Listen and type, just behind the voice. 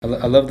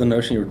I love the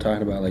notion you were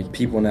talking about. Like,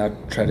 people now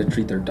try to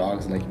treat their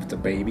dogs like it's a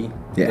baby.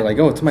 Yeah. They're like,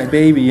 oh, it's my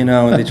baby, and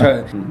they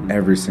try.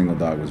 Every single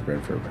dog was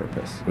bred for a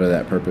purpose. Whether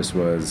that purpose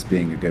was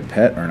being a good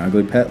pet or an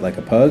ugly pet, like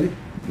a pug,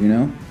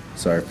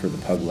 Sorry for the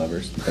pug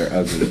lovers. They're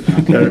ugly.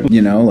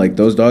 Like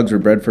those dogs were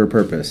bred for a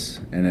purpose.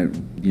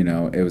 And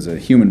it was a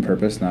human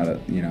purpose, not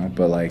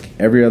but like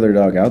every other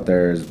dog out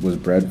there was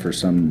bred for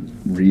some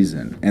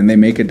reason. And they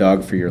make a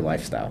dog for your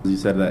lifestyle. You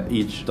said that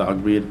each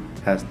dog breed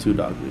has 2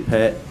 dog breeds,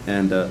 pet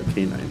and a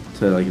canine,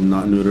 to like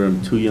not neuter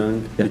them too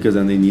young, because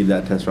then they need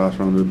that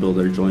testosterone to build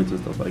their joints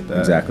and stuff like that.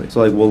 Exactly.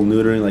 So like, will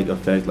neutering like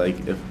affect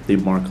like if they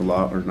bark a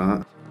lot or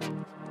not?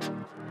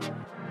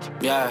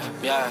 Yeah.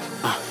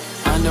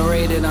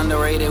 Underrated,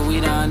 we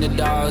the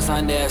underdogs,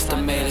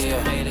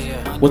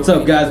 underestimated. What's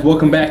up, guys?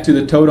 Welcome back to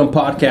the Totem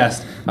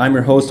podcast. I'm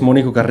your host,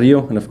 Monico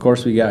Carrillo, and of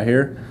course we got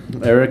here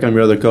Eric. I'm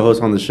your other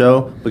co-host on the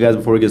show. But guys,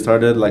 before we get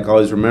started, like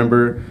always,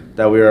 remember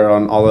that we are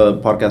on all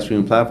the podcast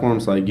streaming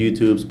platforms like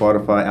YouTube,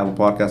 Spotify, Apple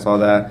Podcasts, all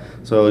that.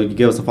 So you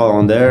give us a follow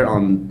on there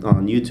on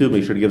YouTube.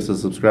 Make sure to give us a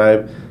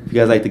subscribe. If you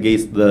guys like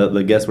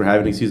the guests we're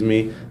having, just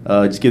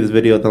give this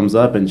video a thumbs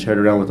up and share it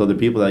around with other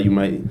people that you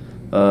might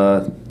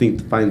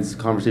finds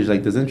conversations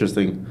like this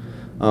interesting.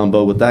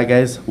 But with that,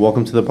 guys,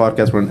 welcome to the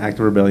podcast where an act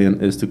of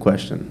rebellion is to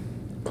question.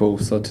 Cool.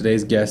 So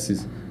today's guest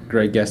is a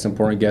great guest,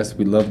 important guest.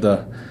 We love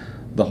the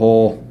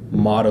whole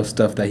motto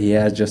stuff that he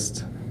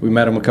has. We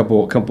met him a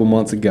couple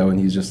months ago, and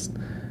he's just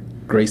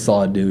great,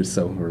 solid dude.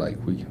 So we're like,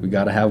 we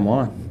got to have him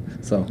on.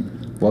 So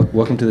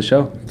welcome to the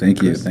show.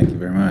 Thank you. Thank you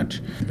very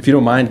much. If you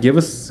don't mind, give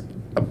us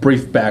a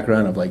brief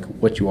background of like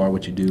what you are,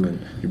 what you do,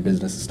 and your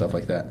business and stuff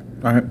like that.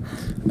 All right.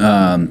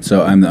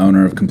 So I'm the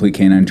owner of Complete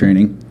Canine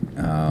Training,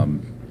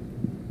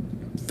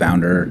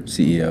 founder,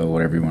 CEO,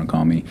 whatever you want to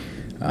call me.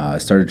 I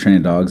started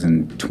training dogs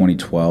in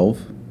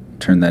 2012,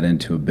 turned that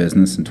into a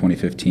business in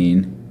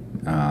 2015.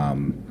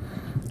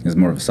 It was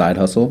more of a side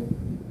hustle.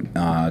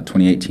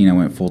 2018, I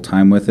went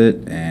full-time with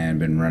it and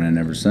been running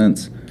ever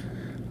since.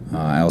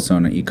 I also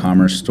own an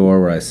e-commerce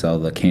store where I sell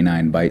the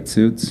canine bite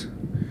suits,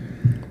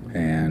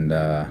 and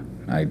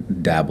I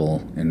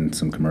dabble in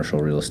some commercial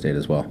real estate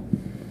as well.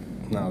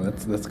 No,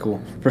 that's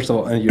cool. First of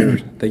all, thank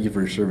you for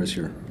your service,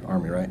 your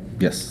Army, right?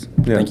 Yes.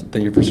 Yeah.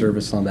 Thank you for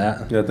service on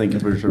that. Yeah, thank you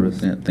for your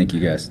service. Yeah, thank you,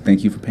 guys.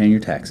 Thank you for paying your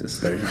taxes.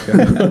 There you go.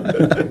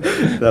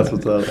 That's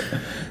what's up.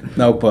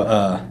 No,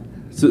 but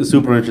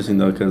super interesting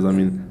though, because I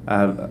mean, I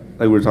have, like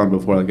we were talking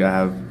before, like I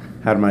have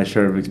had my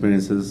share of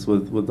experiences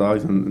with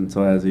dogs, and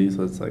so has he.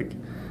 So it's like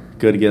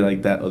good to get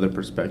like that other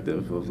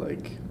perspective of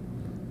like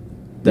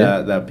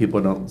that people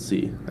don't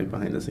see, like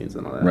behind the scenes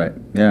and all that. Right.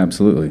 Yeah,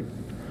 absolutely.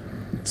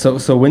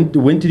 So when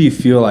did you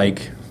feel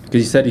like,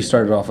 because you said you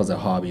started off as a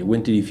hobby,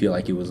 when did you feel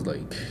like it was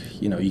like,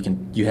 you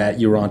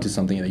were onto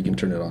something that you can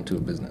turn it onto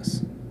a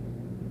business?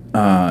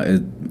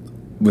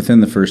 Within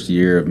the first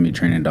year of me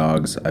training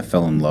dogs, I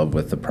fell in love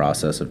with the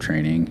process of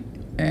training,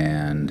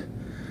 and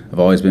I've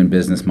always been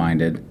business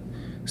minded.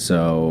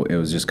 So it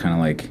was just kind of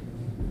like,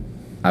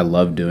 I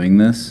love doing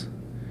this.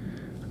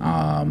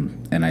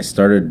 And I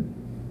started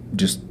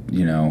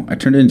I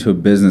turned it into a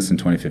business in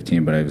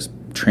 2015, but I was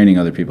training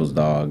other people's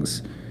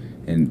dogs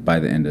by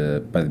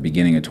the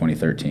beginning of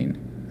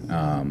 2013.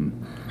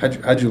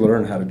 How'd you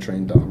learn how to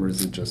train dogs, or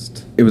is it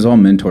just? It was all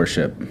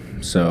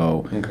mentorship.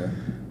 So okay.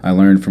 I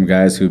learned from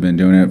guys who've been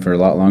doing it for a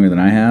lot longer than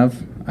I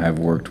have. I've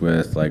worked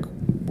with like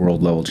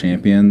world level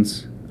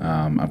champions.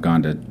 I've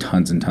gone to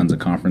tons and tons of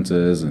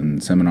conferences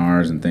and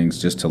seminars and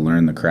things just to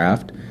learn the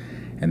craft.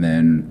 And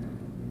then,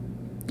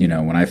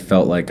 when I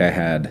felt like I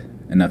had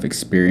enough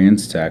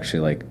experience to actually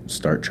like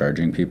start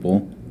charging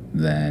people,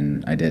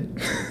 then I did.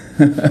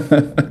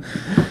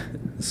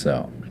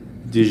 So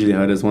Usually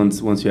how it is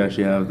once you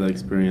actually have the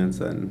experience,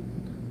 and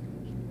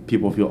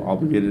people feel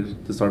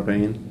obligated to start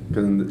paying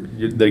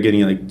because they're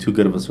getting like too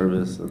good of a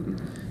service,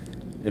 and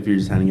if you're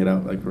just handing it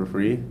out like for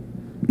free.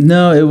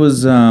 No, it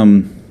was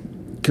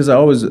because I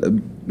always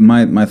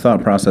my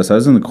thought process. I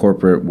was in the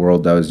corporate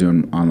world. I was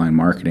doing online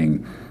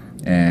marketing,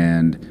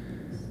 and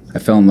I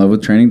fell in love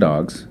with training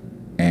dogs,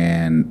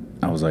 and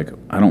I was like,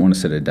 I don't want to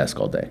sit at a desk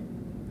all day,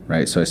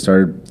 right? So I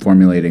started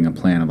formulating a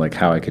plan of like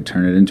how I could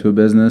turn it into a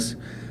business.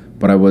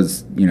 But I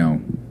was, not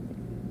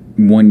even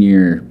 1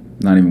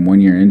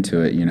 year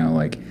into it,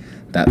 like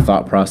that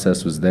thought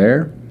process was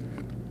there.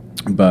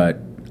 But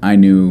I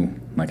knew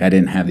like I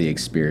didn't have the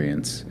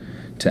experience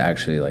to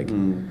actually like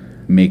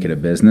make it a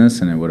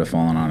business, and it would have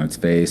fallen on its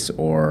face,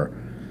 or,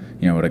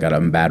 would have got a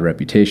bad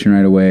reputation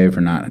right away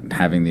for not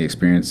having the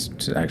experience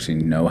to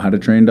actually know how to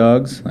train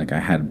dogs. Like I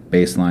had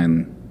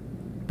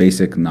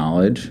basic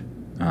knowledge,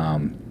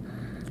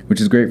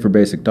 which is great for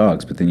basic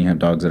dogs, but then you have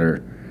dogs that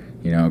are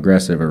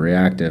aggressive or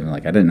reactive, and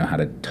like I didn't know how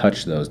to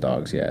touch those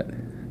dogs yet.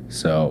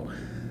 So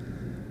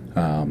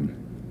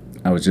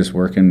I was just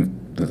working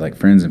with like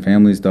friends and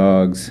family's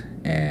dogs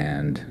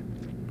and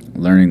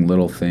learning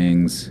little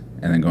things,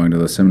 and then going to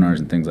those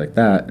seminars and things like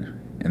that.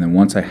 And then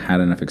once I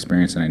had enough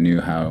experience and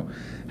I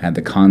had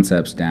the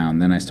concepts down,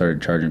 then I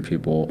started charging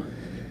people,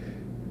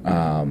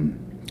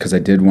 because I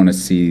did want to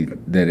see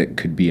that it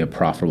could be a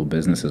profitable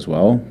business as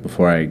well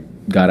before I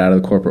got out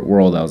of the corporate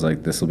world, I was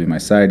like, this will be my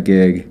side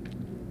gig.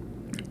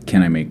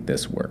 Can I make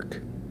this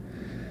work?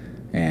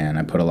 And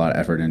I put a lot of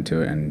effort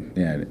into it, and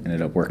yeah, it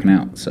ended up working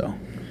out. So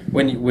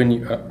when you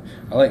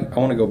I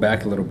want to go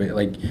back a little bit.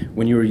 Like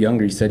when you were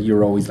younger, you said you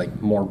were always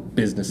like more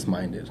business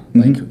minded.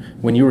 Like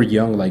when you were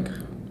young, like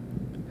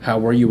how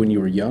were you when you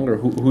were young, or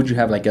who'd you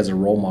have like as a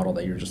role model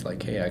that you're just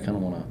like, hey, I kind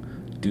of want to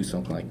do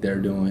something like they're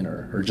doing,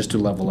 or just to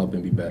level up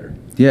and be better?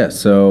 Yeah,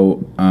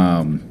 so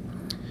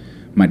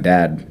my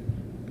dad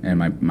and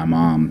my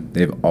mom,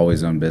 they've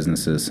always owned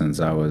businesses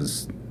since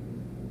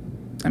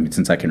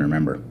since I can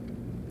remember.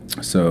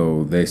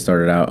 So they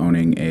started out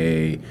owning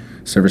a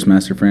Service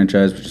Master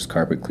franchise, which is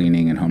carpet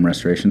cleaning and home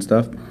restoration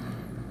stuff.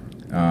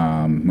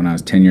 When I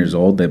was 10 years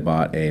old, they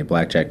bought a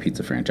Blackjack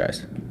Pizza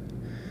franchise.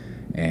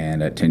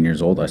 And at 10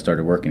 years old, I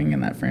started working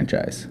in that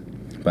franchise.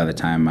 By the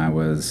time I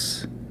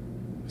was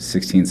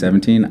 16,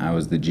 17, I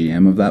was the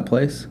GM of that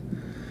place.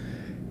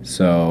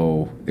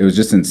 So it was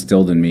just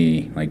instilled in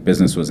me, like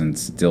business was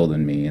instilled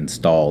in me,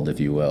 installed, if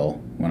you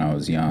will, when I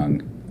was young,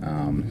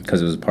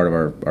 because it was part of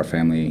our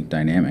family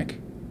dynamic.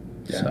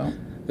 Yeah. So.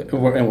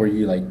 And were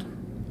you like,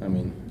 I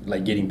mean,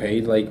 like getting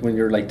paid like when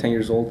you're like 10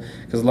 years old?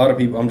 Because a lot of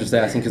people, I'm just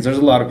asking, because there's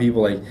a lot of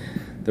people like,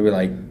 they'll be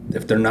like,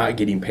 if they're not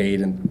getting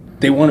paid, and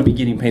they want to be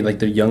getting paid like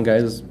they're young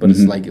guys, but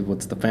it's like,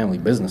 what's the family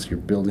business you're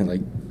building?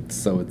 Like,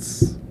 so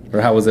it's,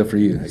 or how was it for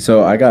you? Like,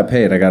 so I got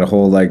paid. I got a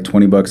whole like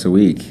 $20 a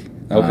week.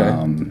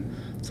 Okay.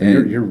 So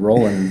you're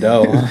rolling in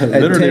dough. At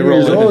Literally 10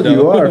 years rolling old, in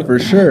dough. you are for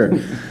sure.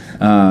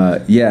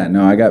 Yeah,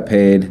 no, I got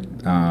paid.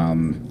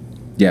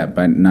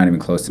 But not even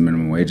close to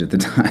minimum wage at the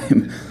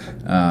time.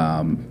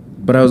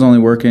 But I was only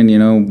working,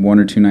 1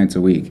 or 2 nights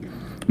a week.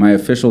 My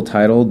official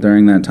title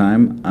during that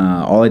time,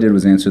 all I did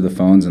was answer the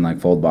phones and like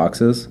fold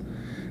boxes,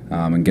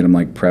 and get them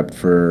like prepped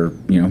for,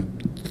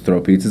 throw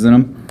pizzas in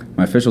them.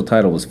 My official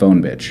title was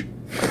phone bitch.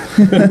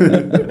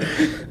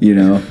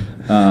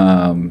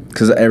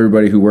 Because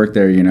everybody who worked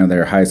there,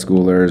 they're high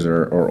schoolers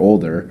or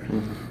older.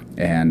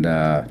 And,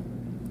 I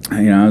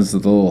was the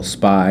little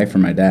spy for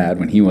my dad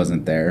when he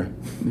wasn't there.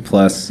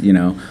 Plus,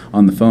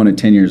 on the phone at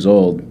 10 years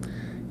old,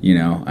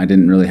 I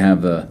didn't really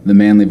have the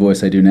manly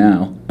voice I do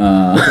now.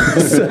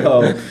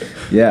 So,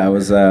 yeah, I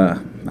was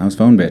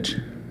phone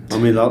bitch. I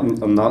mean, not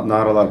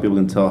a lot of people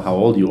can tell how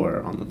old you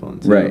are on the phone,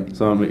 too. Right.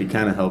 So, I mean, it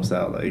kind of helps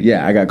out. Like,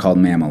 yeah, I got called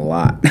ma'am a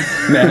lot.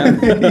 Ma'am?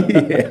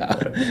 Yeah.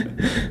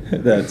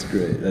 That's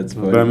great. That's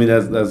funny. But, I mean,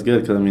 that's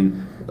good because, I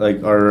mean,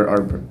 like, our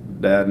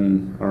dad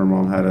and our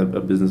mom had a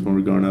business when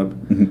we were growing up.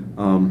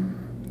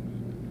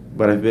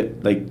 But if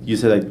it, like you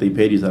said, like they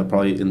paid you, so that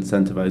probably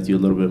incentivized you a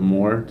little bit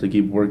more to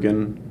keep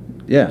working.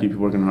 Yeah. Keep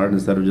working hard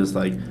instead of just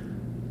like,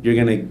 you're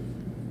going to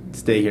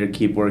stay here,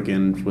 keep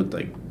working with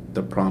like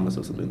the promise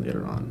of something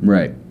later on.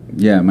 Right.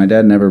 Yeah, my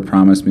dad never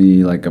promised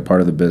me like a part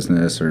of the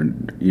business, or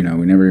we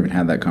never even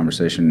had that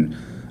conversation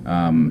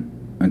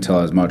until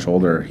I was much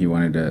older. He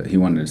wanted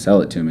to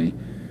sell it to me,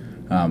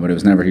 but it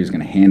was never he was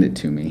going to hand it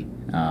to me.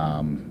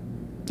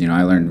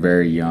 I learned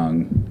very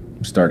young,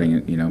 starting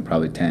at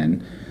probably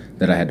 10,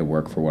 that I had to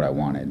work for what I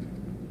wanted.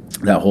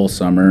 That whole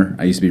summer,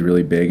 I used to be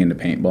really big into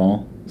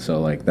paintball. So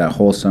like that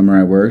whole summer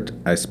I worked,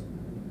 I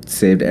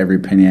saved every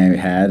penny I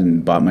had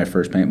and bought my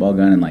first paintball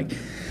gun. And like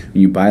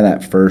when you buy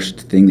that first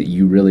thing that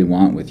you really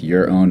want with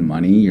your own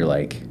money, you're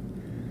like,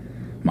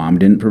 Mom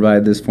didn't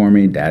provide this for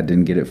me, Dad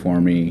didn't get it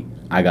for me,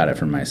 I got it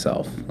for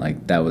myself.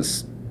 Like that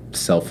was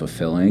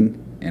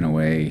self-fulfilling in a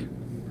way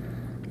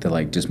that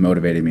like just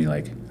motivated me.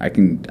 Like I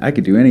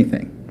could do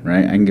anything,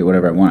 right? I can get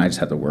whatever I want. I just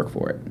have to work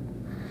for it.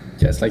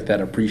 Yeah, it's like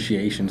that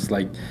appreciation. It's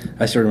like,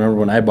 I still remember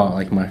when I bought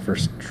like my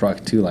first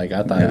truck too. Like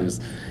I thought I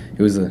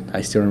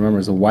still remember it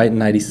was a white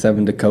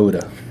 97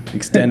 Dakota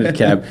extended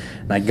cab.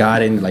 And I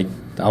got in, like,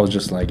 I was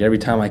just like, every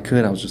time I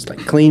could, I was just like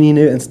cleaning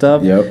it and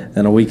stuff. Yep.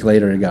 And a week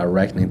later it got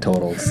wrecked and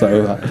totaled.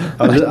 So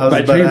my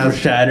about dreams to were ask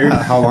shattered.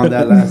 how long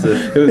that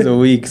lasted. It was a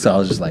week. So I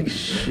was just like,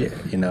 shit,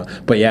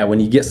 But yeah, when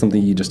you get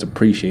something, you just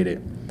appreciate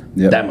it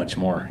that much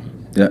more.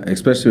 Yeah,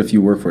 especially if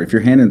you work for it. If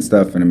you're handing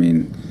stuff, and I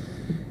mean,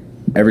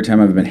 every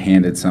time I've been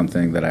handed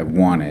something that I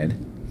wanted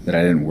that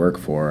I didn't work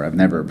for, I've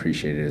never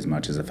appreciated it as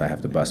much as if I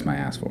have to bust my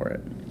ass for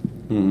it.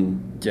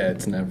 Yeah,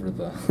 it's never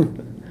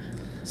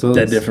So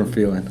that different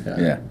feeling.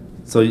 Yeah.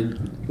 So you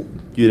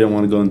didn't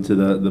want to go into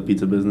the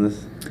pizza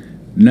business?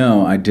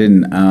 No, I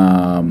didn't.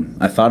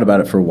 I thought about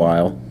it for a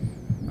while.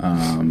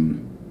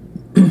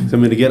 So,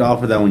 I mean, to get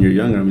offered that when you're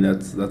younger, I mean,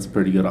 that's a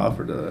pretty good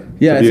offer to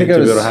I think to I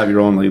was, be able to have your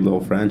own like little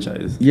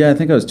franchise. Yeah, I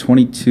think I was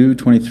 22,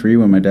 23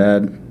 when my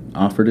dad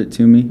offered it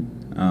to me.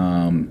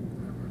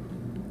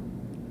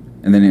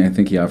 And then I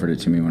think he offered it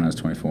to me when I was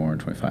 24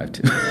 and 25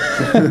 too.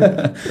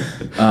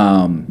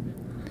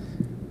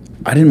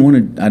 I didn't want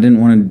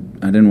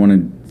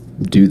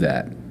to do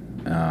that.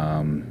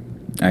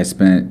 I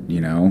spent,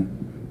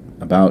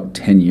 about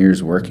 10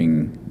 years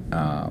working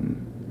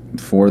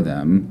for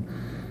them,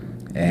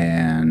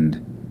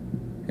 and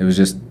it was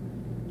just,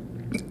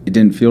 it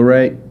didn't feel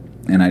right.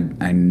 And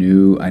I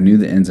knew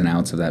the ins and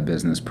outs of that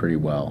business pretty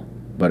well,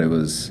 but it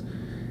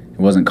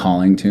wasn't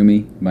calling to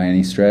me by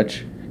any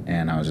stretch.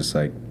 And I was just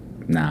like,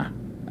 nah,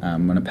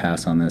 I'm going to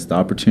pass on this. The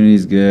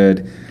opportunity's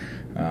good,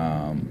 but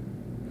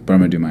I'm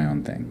going to do my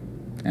own thing.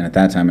 And at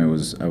that time, I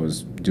was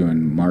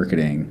doing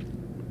marketing.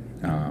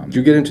 Did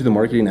you get into the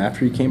marketing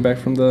after you came back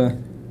from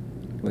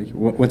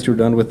once you were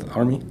done with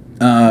Army?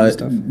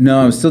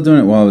 No, I was still doing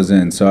it while I was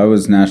in. So I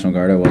was National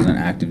Guard. I wasn't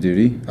active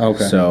duty.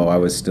 Okay. So I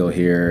was still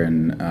here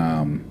and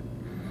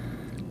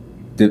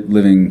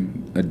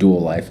living a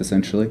dual life,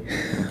 essentially.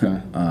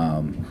 Okay.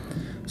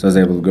 So I was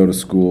able to go to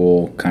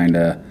school, kind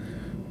of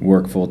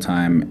work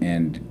full-time,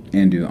 and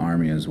do the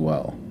Army as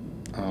well.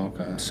 Oh,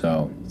 okay.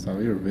 So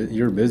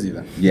you were busy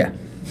then. Yeah.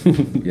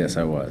 Yes,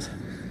 I was.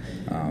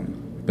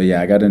 But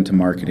yeah, I got into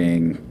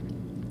marketing,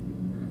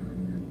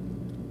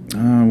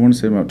 I want to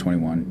say about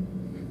 21,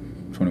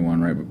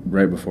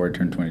 right before I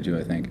turned 22,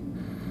 I think.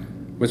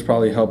 Which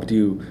probably helped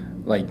you,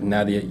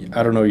 now that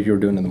I don't know if you were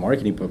doing in the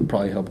marketing, but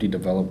probably helped you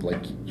develop,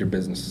 your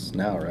business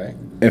now, right?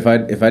 If I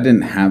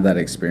didn't have that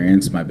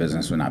experience, my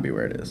business would not be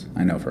where it is.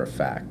 I know for a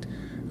fact.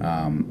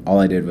 All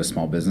I did was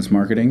small business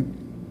marketing.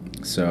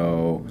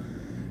 So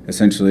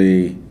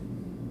essentially,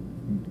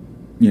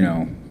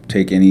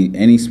 take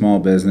any small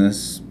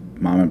business,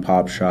 mom and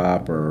pop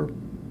shop, or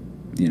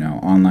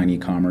online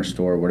e-commerce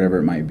store, whatever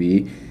it might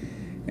be,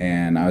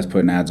 and I was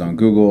putting ads on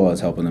Google. I was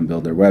helping them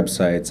build their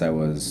websites. I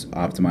was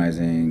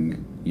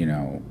optimizing,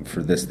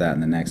 for this, that,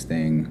 and the next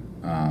thing,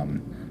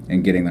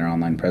 and getting their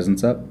online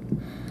presence up.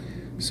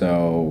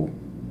 So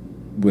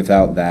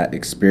without that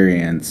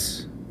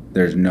experience,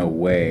 there's no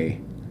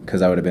way,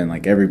 because I would have been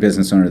like every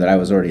business owner that I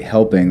was already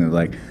helping. They're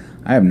like,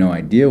 I have no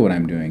idea what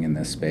I'm doing in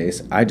this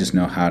space. I just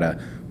know how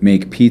to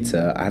make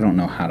pizza. I don't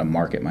know how to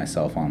market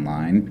myself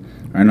online.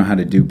 Or I know how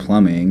to do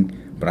plumbing,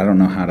 but I don't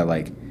know how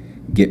to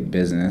get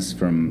business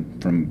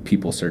from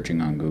people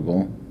searching on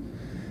Google.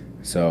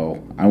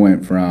 So I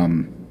went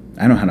from,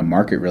 I know how to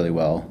market really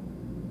well,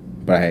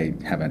 but I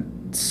have a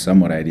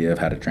somewhat idea of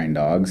how to train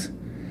dogs.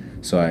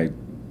 So I,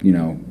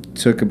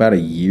 took about a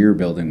year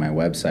building my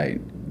website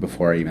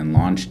before I even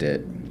launched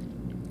it.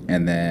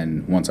 And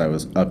then once I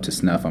was up to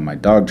snuff on my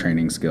dog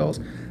training skills,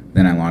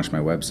 then I launched my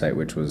website,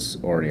 which was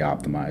already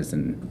optimized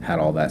and had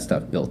all that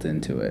stuff built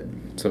into it.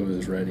 So it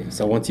was ready.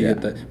 So once you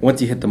hit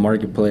the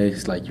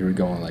marketplace, you were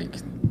going like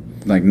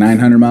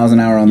 900 miles an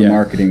hour on the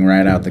marketing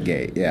right out the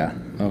gate. Yeah.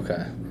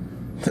 Okay.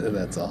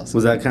 That's awesome.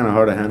 Was that kind of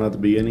hard to handle at the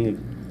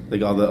beginning?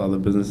 All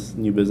the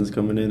new business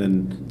coming in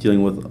and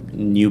dealing with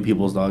new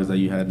people's dogs that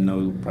you had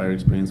no prior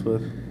experience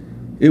with?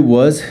 It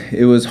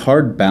was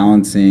hard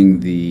balancing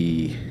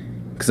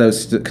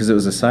because it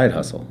was a side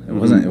hustle. It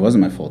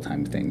wasn't my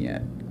full-time thing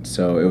yet.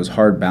 So it was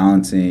hard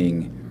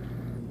balancing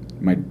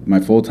my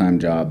full-time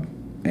job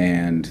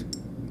and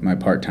my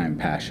part-time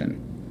passion.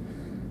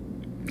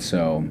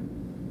 So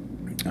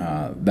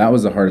that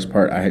was the hardest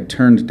part. I had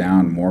turned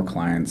down more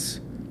clients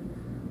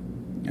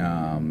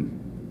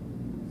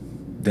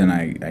than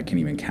I can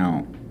even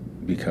count,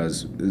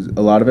 because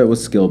a lot of it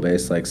was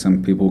skill-based.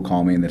 Some people would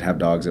call me and they'd have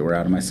dogs that were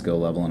out of my skill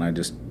level, and I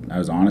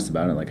was honest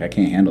about it. I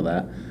can't handle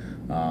that.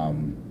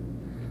 And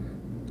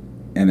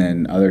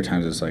then other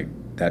times it's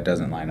that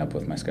doesn't line up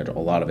with my schedule. A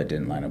lot of it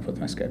didn't line up with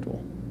my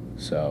schedule.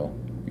 So,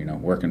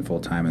 working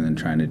full-time and then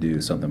trying to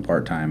do something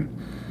part-time,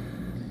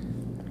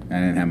 I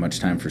didn't have much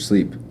time for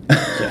sleep.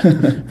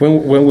 Yeah.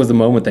 When was the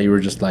moment that you were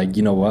just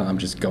you know what, I'm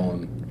just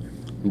going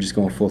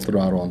full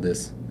throttle on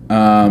this?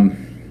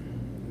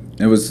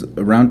 It was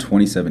around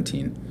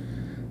 2017.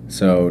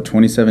 So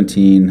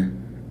 2017,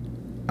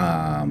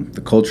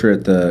 the culture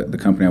at the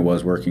company I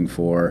was working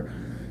for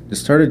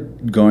just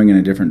started going in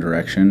a different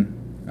direction.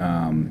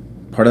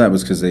 Part of that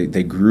was because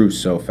they grew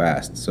so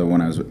fast. So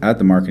when I was at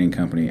the marketing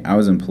company, I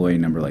was employee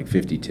number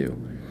 52.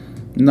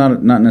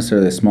 Not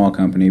necessarily a small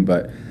company,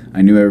 but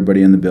I knew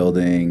everybody in the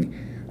building.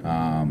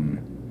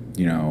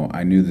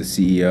 I knew the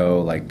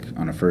CEO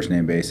on a first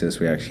name basis.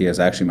 He was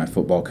actually my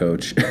football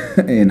coach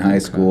in high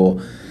school.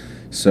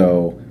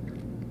 So,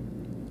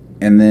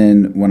 and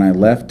then when I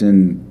left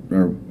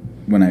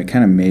when I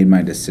kind of made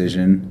my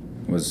decision,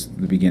 was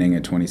the beginning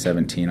of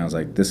 2017. I was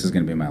like, this is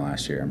going to be my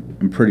last year.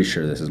 I'm pretty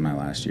sure this is my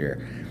last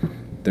year.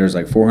 There's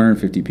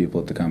 450 people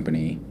at the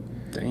company.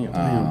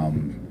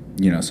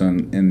 Damn. So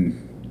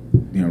in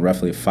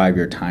roughly a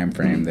 5-year time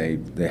frame,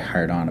 they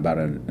hired on about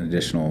an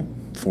additional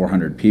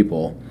 400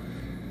 people.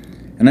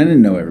 And I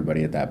didn't know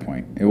everybody at that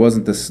point. It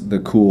wasn't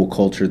the cool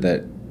culture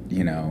that,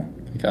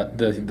 Got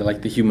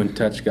the human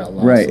touch got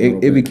lost. Right.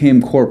 It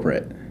became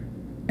corporate.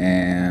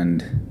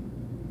 And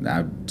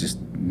I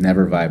just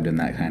never vibed in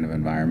that kind of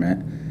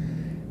environment.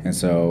 And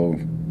so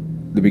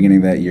the beginning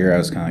of that year, I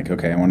was kind of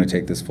okay, I want to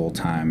take this full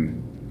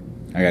time.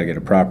 I got to get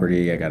a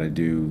property. I got to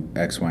do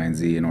X, Y, and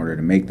Z in order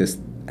to make this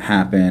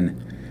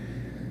happen.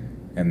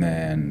 And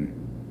then,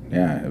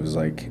 it was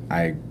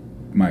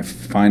my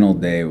final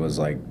day was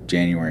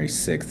January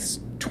 6th,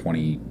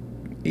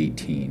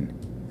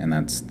 2018. And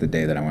that's the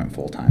day that I went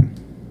full time.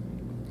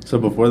 So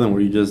before then,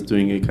 were you just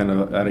doing it kind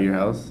of out of your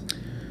house?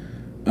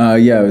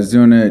 Yeah, I was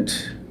doing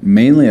it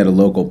mainly at a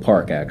local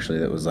park, actually,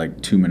 that was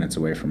 2 minutes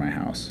away from my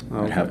house.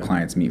 Okay. I'd have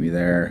clients meet me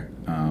there.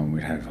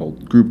 We'd have whole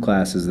group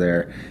classes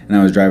there. And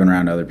I was driving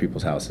around to other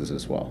people's houses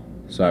as well.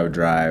 So I would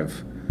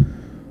drive.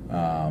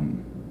 I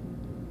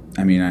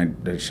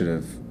should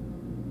have,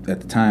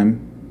 at the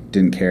time,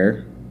 didn't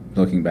care.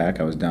 Looking back,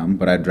 I was dumb.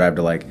 But I'd drive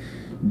to like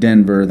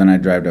Denver, then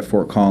I'd drive to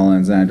Fort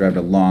Collins, then I'd drive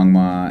to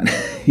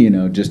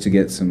Longmont, just to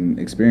get some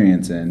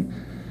experience in.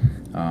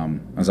 I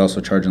was also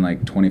charging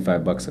like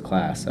 $25 a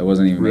class. I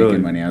wasn't even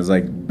making money. I was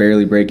like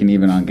barely breaking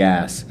even on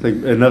gas. Like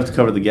enough to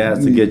cover the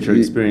gas to get your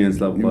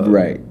experience level up.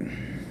 Right.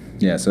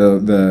 Yeah. So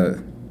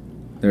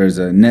there's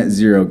a net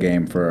zero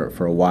game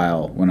for a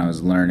while when I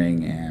was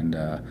learning, and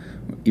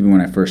even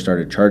when I first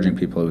started charging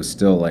people, it was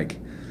still like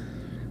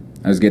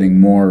I was getting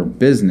more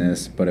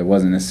business, but it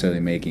wasn't necessarily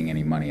making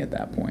any money at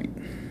that point.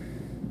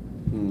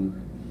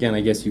 Again,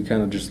 I guess you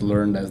kind of just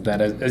learned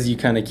as you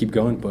kind of keep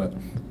going, but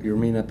you're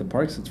meeting at the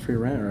parks, it's free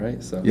rent,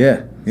 right? So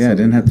yeah, I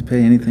didn't have to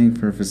pay anything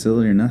for a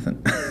facility or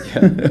nothing.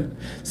 Yeah.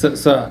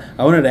 So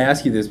I wanted to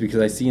ask you this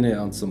because I seen it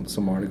on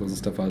some articles and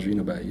stuff I was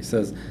reading about. You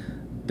says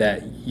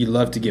that you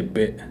love to get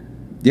bit.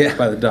 Yeah.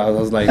 By the dog. I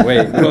was like,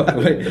 wait.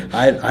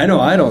 I know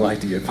I don't like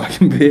to get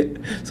fucking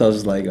bit. So I was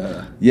just like,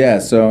 Yeah,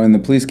 so in the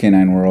police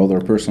canine world or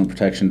personal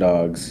protection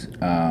dogs,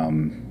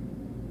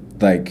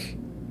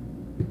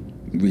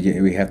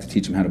 we have to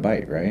teach them how to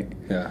bite, right?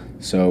 Yeah.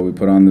 So we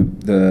put on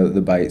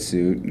the bite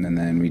suit, and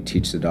then we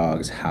teach the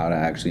dogs how to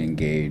actually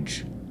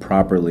engage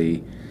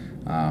properly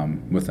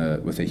with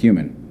a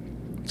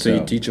human. So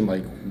you teach them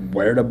like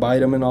where to bite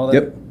them and all that?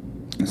 Yep.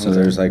 So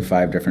there's like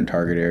 5 different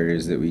target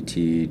areas that we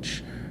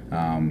teach.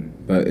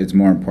 But it's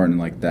more important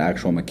like the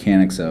actual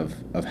mechanics of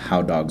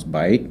how dogs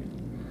bite.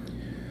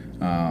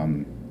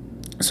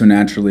 So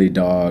naturally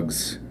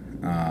dogs,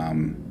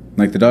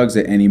 like the dogs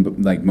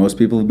that most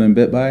people have been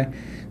bit by,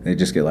 they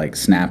just get like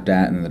snapped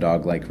at and the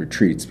dog like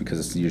retreats because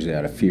it's usually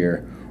out of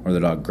fear, or the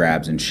dog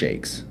grabs and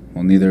shakes.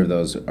 Well, neither of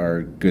those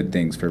are good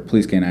things for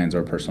police canines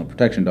or personal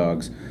protection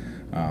dogs,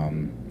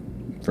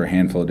 for a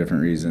handful of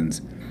different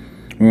reasons.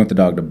 We want the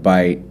dog to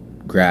bite,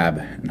 grab,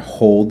 and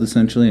hold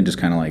essentially, and just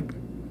kind of like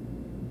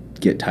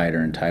get tighter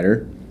and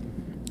tighter.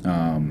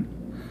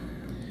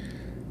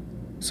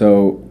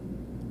 So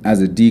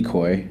as a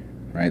decoy,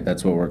 right,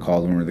 that's what we're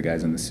called when we're the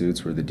guys in the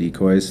suits, we're the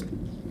decoys.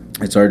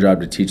 It's our job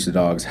to teach the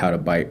dogs how to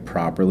bite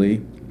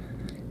properly.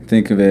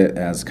 Think of it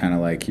as kind of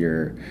like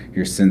your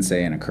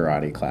sensei in a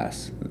karate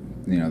class.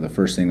 The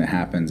first thing that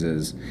happens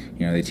is,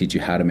 they teach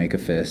you how to make a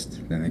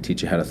fist, then they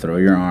teach you how to throw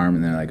your arm,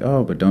 and they're like,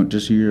 oh, but don't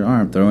just use your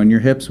arm, throw in your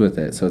hips with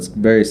it. So it's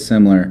very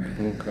similar,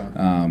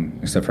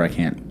 except for I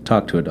can't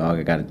talk to a dog.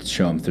 I got to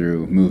show them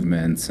through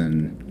movements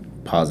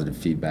and positive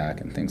feedback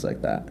and things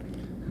like that.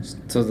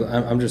 So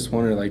I'm just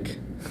wondering, like,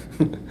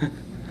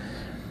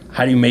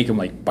 how do you make them,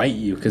 like, bite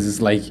you? Because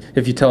it's like,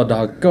 if you tell a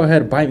dog, go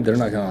ahead, bite me, they're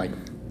not going to, like,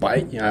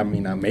 bite you. I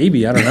mean,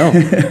 maybe, I don't know.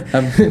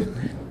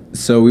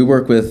 So we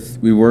work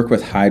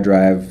with high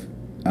drive.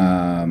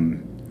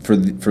 For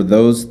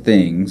those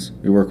things,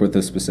 we work with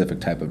a specific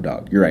type of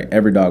dog. You're right,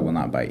 every dog will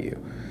not bite you.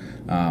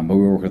 But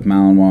we work with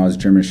Malinois,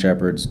 German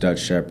Shepherds,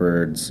 Dutch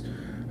Shepherds.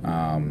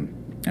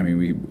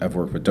 I've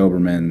worked with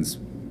Dobermans,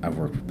 I've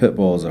worked with Pit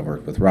Bulls, I've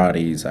worked with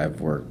Rotties,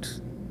 I've worked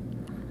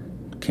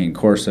Cane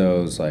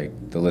Corsos, like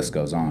the list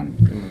goes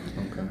on.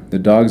 Okay. The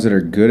dogs that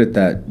are good at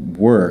that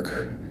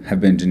work have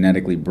been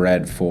genetically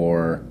bred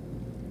for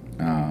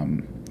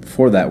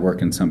that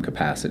work in some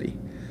capacity.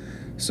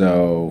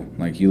 So,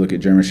 like, you look at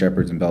German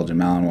Shepherds and Belgian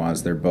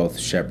Malinois, they're both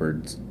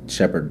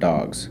shepherd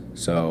dogs.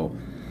 So,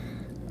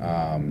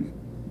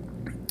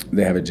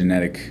 they have a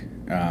genetic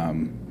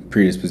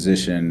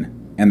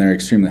predisposition, and they're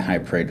extremely high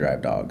prey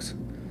drive dogs.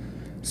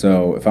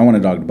 So, if I want a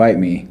dog to bite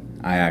me,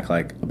 I act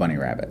like a bunny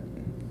rabbit,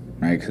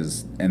 right?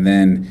 And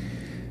then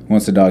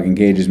once the dog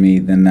engages me,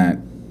 then that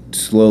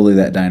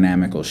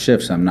dynamic will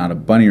shift. So I'm not a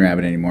bunny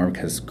rabbit anymore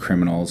because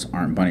criminals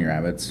aren't bunny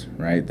rabbits,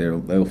 right?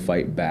 They'll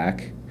fight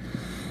back.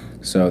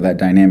 So that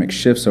dynamic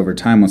shifts over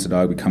time once the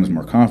dog becomes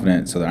more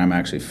confident, so that I'm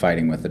actually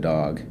fighting with the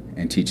dog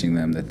and teaching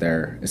them that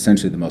they're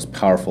essentially the most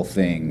powerful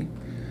thing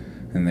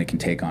and they can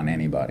take on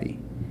anybody.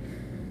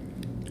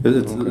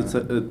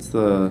 It's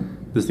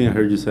this thing I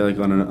heard you say like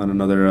on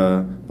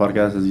another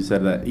podcast, is you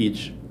said that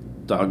each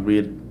dog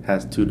breed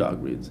has 2 dog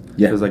breeds.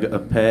 Yeah. There's like a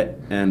pet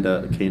and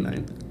a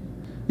canine.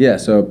 Yeah,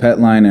 so a pet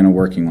line and a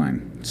working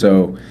line.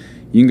 So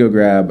you can go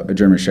grab a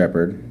German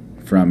Shepherd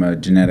from a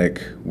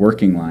genetic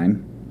working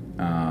line,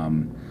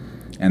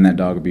 and that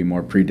dog would be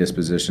more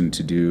predispositioned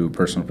to do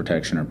personal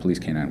protection or police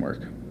canine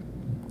work.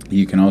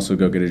 You can also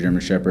go get a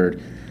German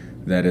Shepherd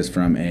that is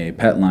from a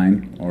pet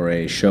line or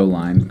a show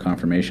line,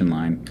 conformation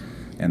line,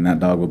 and that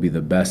dog will be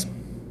the best,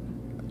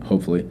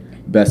 hopefully,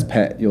 best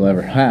pet you'll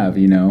ever have,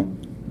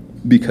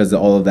 because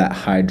all of that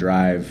high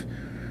drive,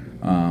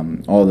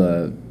 all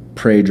the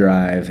prey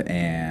drive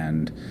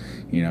and,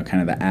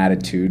 kind of the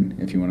attitude,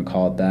 if you want to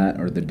call it that,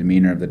 or the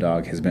demeanor of the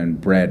dog has been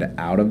bred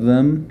out of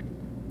them,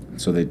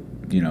 so that,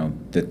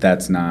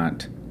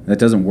 that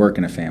doesn't work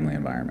in a family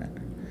environment.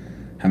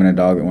 Having a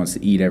dog that wants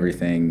to eat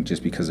everything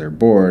just because they're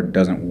bored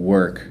doesn't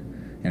work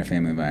in a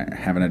family environment.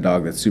 Having a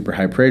dog that's super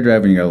high prey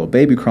drive and you got a little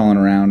baby crawling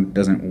around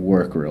doesn't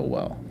work real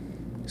well.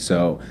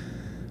 So,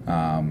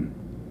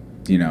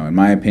 in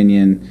my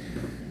opinion,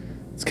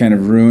 it's kind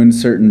of ruined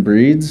certain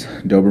breeds.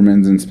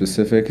 Dobermans in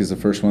specific is the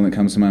first one that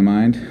comes to my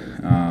mind.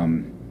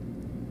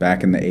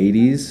 Back in the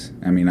 80s,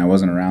 I mean, I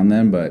wasn't around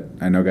then, but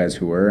I know guys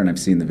who were, and I've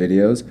seen the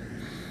videos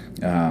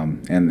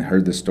and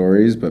heard the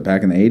stories. But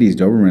back in the 80s,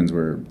 Dobermans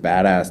were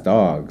badass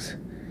dogs.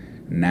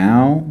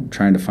 Now,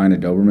 trying to find a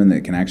Doberman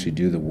that can actually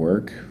do the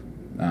work,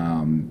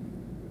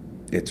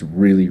 it's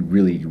really,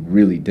 really,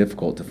 really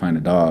difficult to find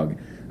a dog,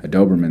 a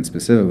Doberman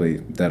specifically,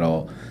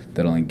 that'll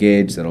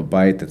engage, that'll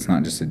bite, that's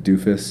not just a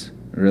doofus,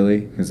 really,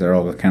 because they're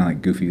all kind of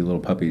like goofy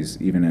little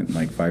puppies, even at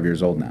like 5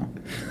 years old now.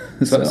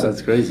 So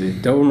That's crazy.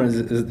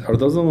 Doberman, are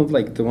those the ones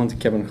like the ones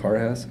Kevin Carr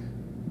has?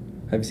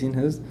 Have you seen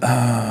his?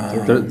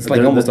 It's like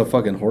almost a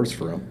fucking horse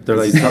for him. They're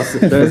like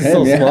They're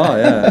so small,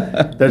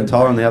 yeah. they're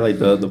tall and they have like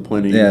the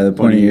pointy. The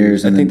pointy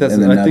ears. I think those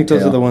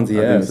are the ones he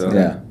has. so.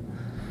 Yeah.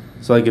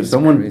 So like if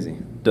someone crazy.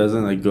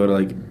 doesn't like go to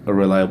like a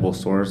reliable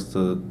source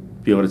to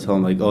be able to tell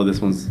them like, oh, this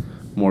one's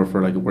more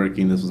for like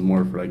working, this was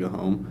more for like a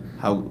home.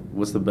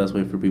 What's the best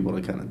way for people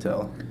to kind of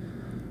tell?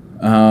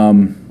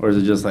 Or is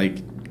it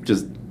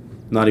just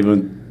not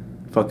even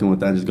fucking with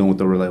that, just going with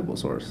the reliable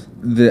source?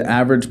 The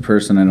average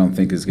person, I don't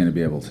think, is going to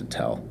be able to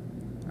tell.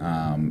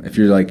 If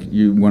you're like,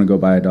 you want to go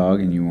buy a dog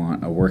and you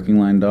want a working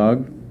line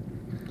dog,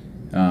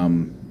 I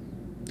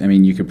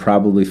mean, you could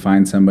probably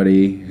find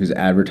somebody who's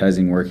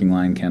advertising working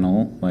line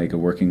kennel, like a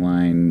working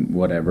line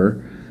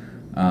whatever.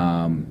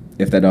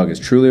 If that dog is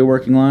truly a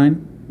working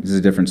line, this is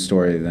a different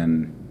story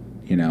than,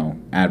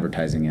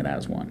 advertising it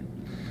as one.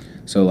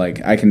 So,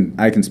 like, I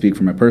can speak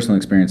from my personal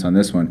experience on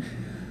this one.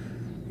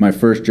 My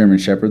first German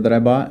Shepherd that I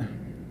bought,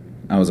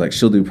 I was like,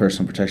 she'll do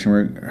personal protection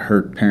work.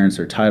 Her parents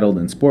are titled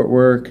in sport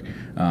work.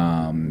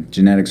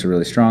 Genetics are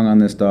really strong on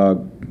this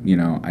dog.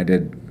 I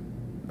did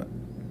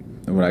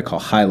what I call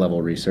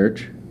high-level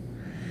research.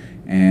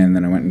 And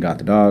then I went and got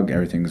the dog.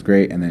 Everything was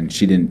great. And then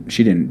she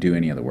didn't do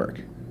any of the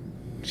work.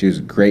 She was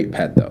a great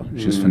pet, though.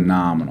 She was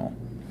phenomenal.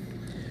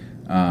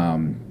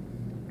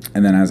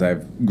 And then as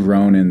I've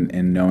grown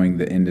in knowing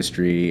the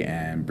industry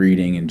and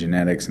breeding and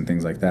genetics and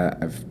things like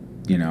that,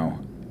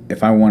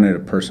 if I wanted a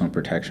personal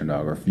protection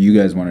dog, or if you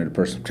guys wanted a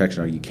personal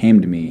protection dog, you came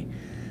to me,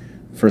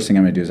 the first thing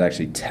I'm going to do is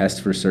actually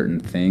test for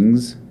certain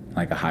things,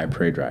 like a high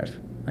prey drive.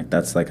 Like,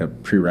 that's like a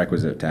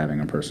prerequisite to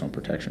having a personal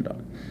protection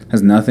dog. It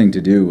has nothing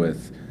to do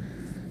with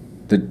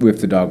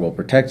if the dog will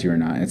protect you or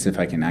not. It's if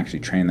I can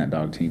actually train that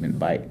dog to even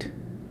bite,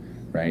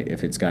 right?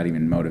 If it's got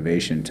even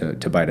motivation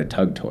to bite a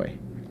tug toy.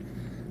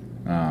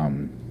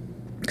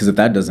 Because if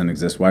that doesn't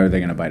exist, why are they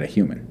going to bite a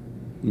human?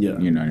 Yeah.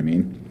 You know what I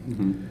mean?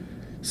 Mm-hmm.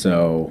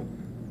 So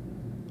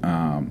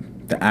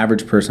the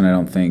average person, I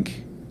don't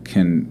think,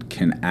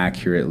 can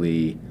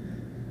accurately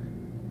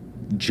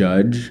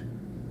judge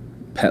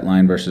pet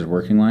line versus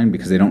working line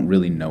because they don't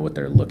really know what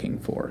they're looking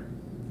for.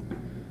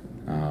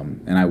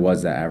 And I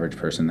was that average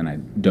person, then I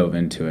dove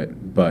into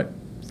it. But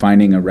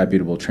finding a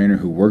reputable trainer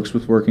who works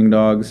with working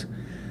dogs,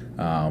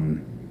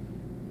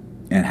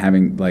 and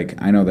having,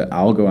 like, I know that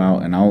I'll go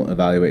out and I'll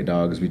evaluate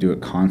dogs. We do it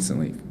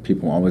constantly.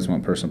 People always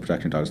want personal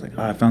protection dogs. Like,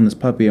 I found this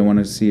puppy. I want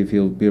to see if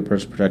he'll be a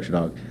personal protection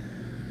dog.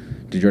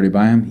 Did you already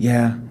buy him?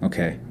 Yeah.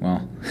 Okay.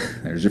 Well,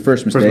 there's your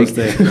first mistake.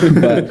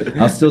 But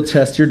I'll still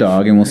test your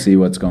dog and we'll see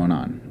what's going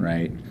on,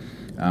 right?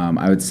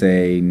 I would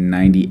say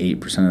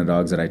 98% of the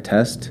dogs that I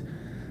test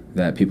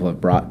that people have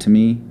brought to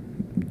me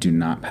do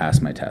not pass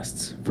my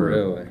tests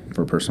for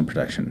personal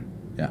protection.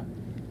 Yeah.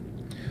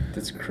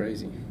 That's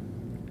crazy.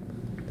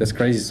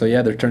 So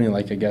yeah, they're turning,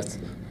 like, I guess,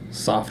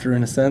 softer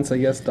in a sense, I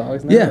guess,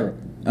 dogs now. Yeah.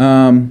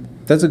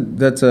 That's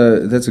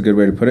a good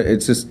way to put it.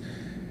 It's just,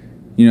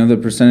 the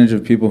percentage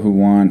of people who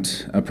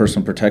want a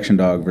personal protection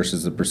dog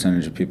versus the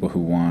percentage of people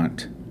who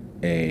want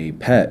a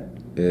pet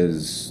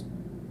is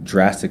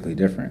drastically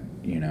different.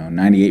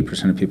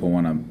 98% of people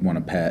want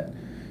a pet,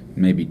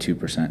 maybe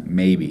 2%,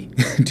 maybe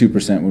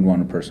 2% would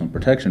want a personal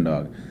protection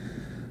dog.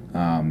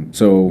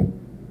 So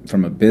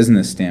from a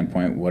business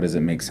standpoint, what does it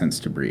make sense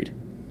to breed?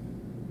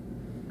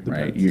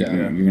 Right, you're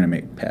gonna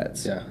make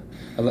pets. Yeah,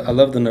 I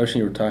love the notion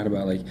you were talking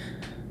about. Like,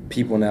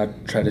 people now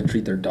try to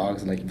treat their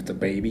dogs like if it's a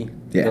baby.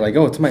 Yeah, they're like,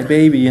 "Oh, it's my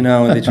baby," and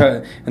they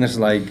try, and it's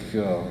like,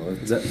 "Oh,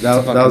 it's a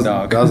fucking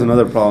dog." That was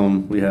another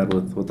problem we had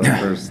with our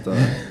first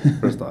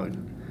dog.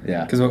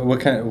 Yeah, because what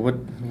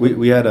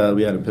we had a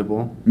pit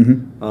bull.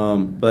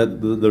 Mm-hmm. But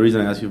the reason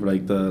I asked you for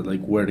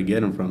where to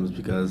get him from is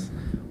because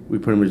we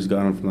pretty much just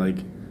got him from like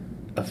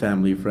a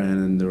family friend,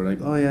 and they were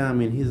like, "Oh yeah, I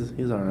mean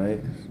he's all right."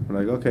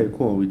 We're like, "Okay,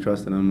 cool." We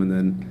trusted him, and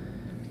then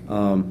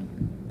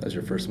that was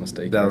your first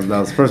mistake. That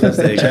was first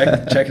mistake.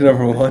 check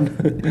number one.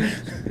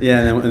 Yeah,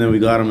 and then we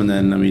got him, and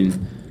then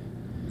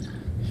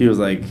he was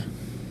like,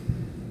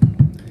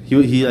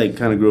 he like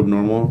kind of grew up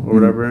normal or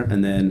whatever,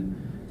 and then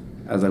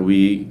as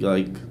he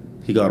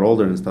got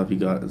older and stuff,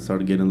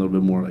 started getting a little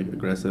bit more like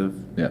aggressive.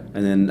 Yeah.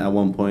 And then at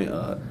one point,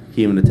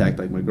 he even attacked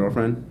like my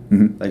girlfriend.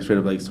 Mm-hmm. Like straight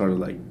up like started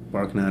like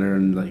barking at her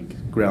and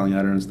like growling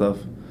at her and stuff.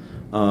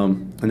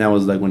 And that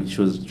was like when she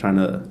was trying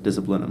to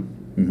discipline him.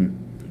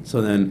 Mm-hmm.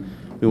 So then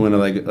we went to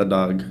like a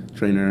dog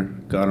trainer,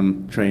 got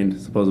him trained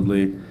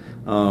supposedly,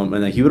 and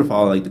like he would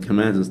follow like the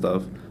commands and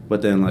stuff.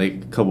 But then like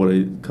I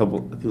think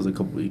it was a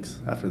couple weeks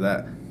after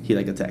that, he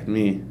like attacked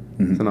me.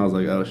 Mhm. So then I was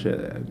like, oh shit.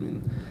 I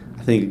mean,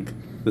 I think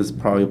this is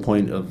probably a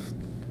point of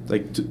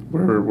like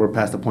we're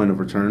past the point of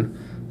return,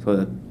 so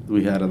that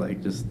we had to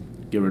like just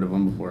get rid of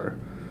him before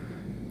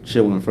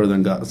shit went further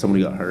and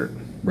somebody got hurt.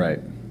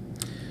 Right.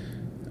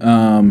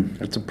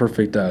 It's a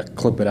perfect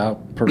clip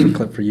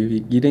for you.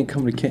 You didn't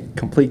come to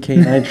complete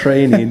canine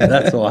training.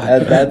 That's why.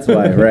 That's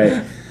why,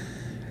 right.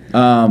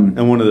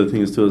 And one of the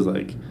things too is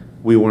like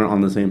we weren't on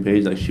the same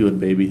page. Like she would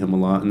baby him a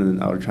lot, and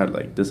then I would try to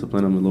like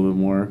discipline him a little bit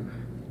more.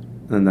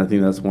 And I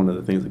think that's one of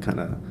the things that kind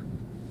of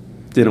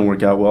didn't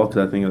work out well,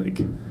 because I think like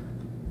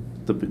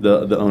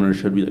the owner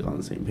should be like on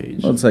the same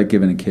page. Well, it's like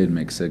giving a kid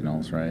mixed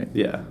signals, right?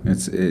 Yeah.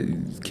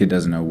 Kid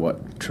doesn't know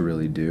what to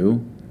really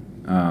do.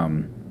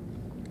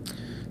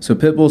 So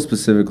pit bulls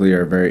specifically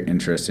are a very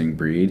interesting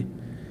breed.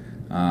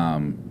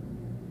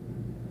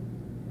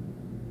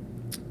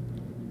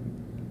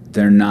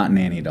 They're not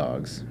nanny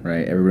dogs,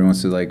 right? Everybody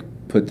wants to like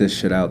put this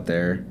shit out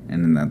there,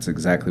 and then that's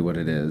exactly what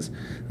it is.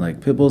 Like,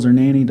 pit bulls are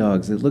nanny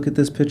dogs. Look at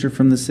this picture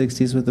from the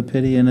 60s with a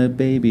pitty and a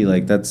baby.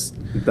 Like, that's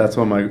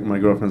what my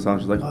girlfriend saw.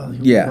 She's like, oh, he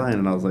was Yeah. fine.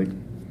 And I was like,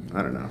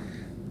 I don't know.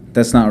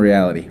 That's not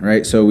reality,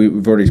 right? So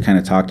we've already kind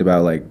of talked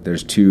about, like,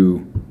 there's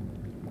two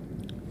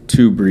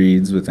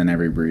breeds within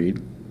every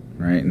breed,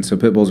 right? And so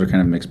pit bulls are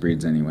kind of mixed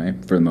breeds anyway,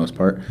 for the most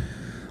part.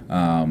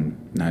 Now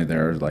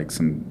there are like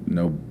some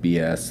no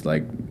BS,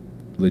 like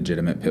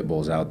legitimate pit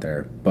bulls out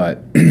there,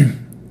 but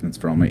that's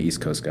for all my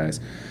East Coast guys.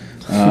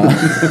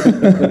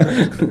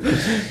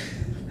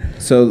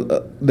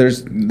 So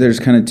there's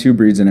kind of two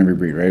breeds in every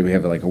breed, right? We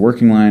have like a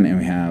working line, and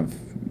we have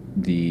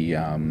the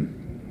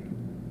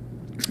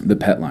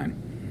pet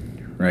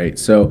line, right?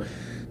 So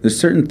there's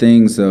certain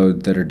things though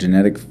that are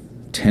genetic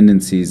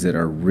tendencies that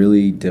are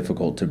really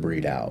difficult to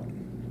breed out,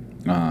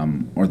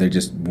 or they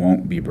just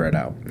won't be bred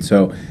out.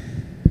 So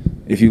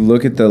if you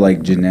look at the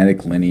like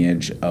genetic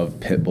lineage of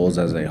pit bulls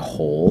as a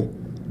whole,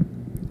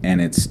 and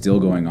it's still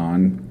going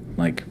on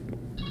like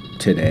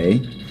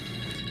today,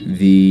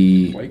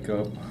 the Wake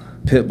up.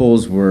 pit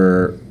bulls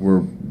were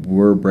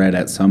bred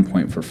at some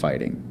point for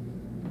fighting,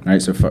 right?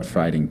 So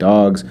fighting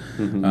dogs,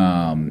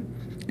 Mm-hmm.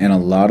 And a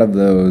lot of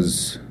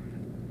those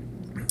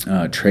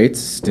traits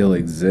still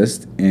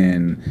exist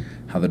in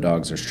how the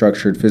dogs are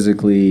structured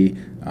physically,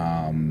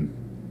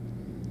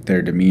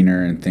 their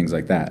demeanor, and things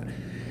like that.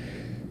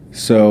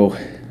 So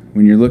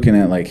when you're looking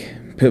at like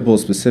pit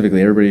bulls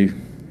specifically, everybody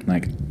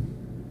like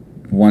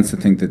wants to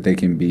think that they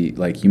can be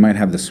like, you might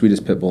have the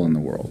sweetest pit bull in the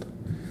world,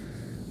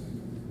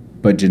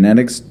 but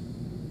genetics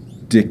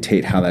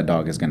dictate how that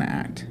dog is going to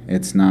act.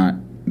 It's not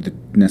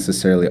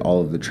necessarily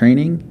all of the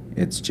training,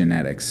 it's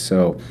genetics.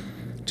 So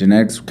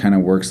genetics kind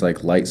of works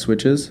like light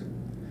switches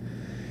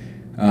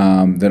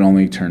that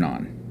only turn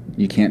on.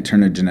 You can't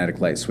turn a genetic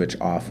light switch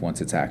off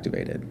once it's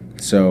activated.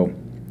 So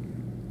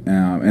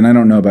and I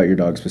don't know about your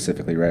dog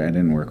specifically, right? I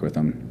didn't work with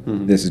them.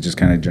 Mm-hmm. This is just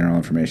kind of general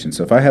information.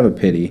 So if I have a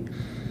pitty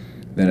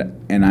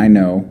and I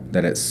know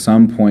that at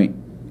some point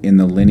in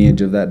the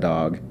lineage of that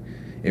dog,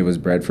 it was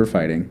bred for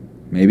fighting.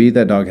 Maybe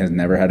that dog has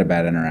never had a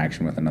bad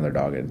interaction with another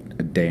dog a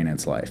day in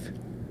its life.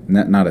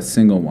 Not a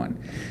single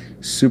one.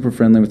 Super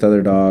friendly with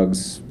other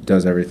dogs,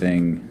 does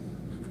everything,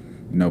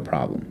 no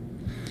problem.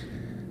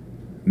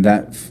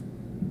 Then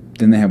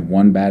they have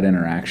one bad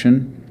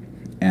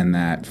interaction, and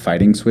that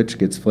fighting switch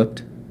gets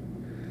flipped.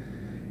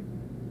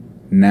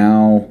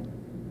 Now,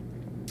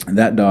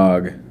 that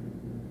dog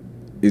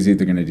is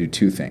either going to do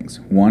two things.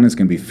 One is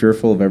going to be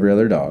fearful of every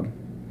other dog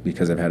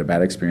because they've had a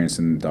bad experience,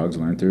 and dogs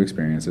learn through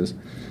experiences.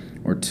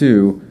 Or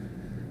two,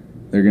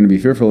 they're going to be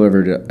fearful of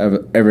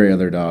every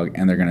other dog,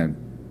 and they're going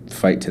to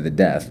fight to the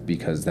death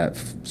because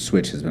that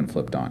switch has been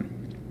flipped on.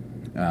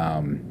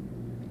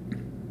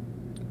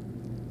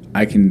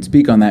 I can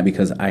speak on that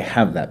because I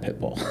have that pit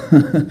bull.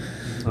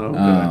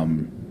 Okay.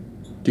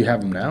 Do you have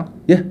them now?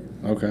 Yeah.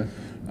 Okay.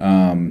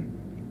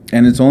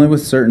 And it's only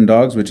with certain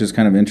dogs, which is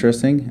kind of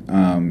interesting.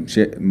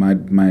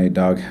 My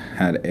dog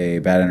had a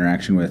bad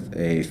interaction with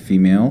a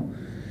female,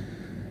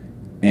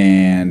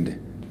 and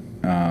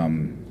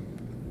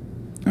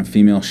a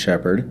female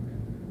shepherd.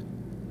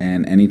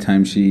 And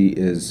anytime she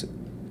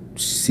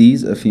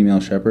sees a female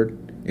shepherd,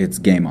 it's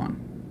game on.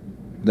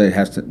 They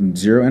have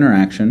zero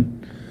interaction.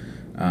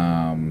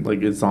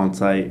 Like it's on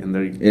site, and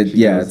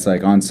it's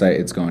like on site.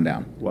 It's going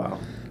down. Wow.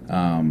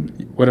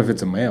 What if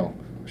it's a male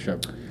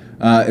shepherd?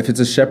 If it's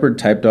a shepherd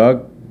type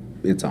dog,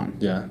 it's on.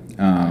 Yeah.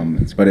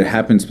 But it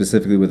happens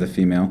specifically with a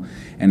female,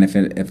 and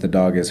if the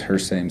dog is her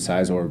same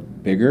size or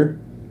bigger,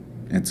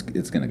 it's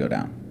gonna go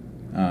down.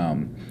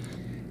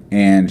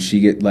 And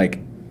she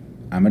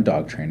I'm a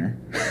dog trainer.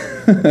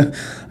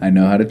 I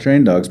know how to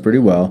train dogs pretty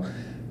well.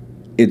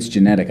 It's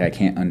genetic. I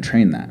can't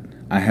untrain that.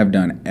 I have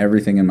done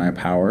everything in my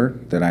power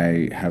that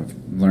I have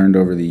learned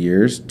over the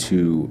years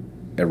to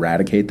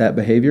eradicate that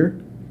behavior.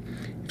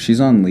 If she's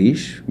on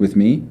leash with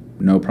me,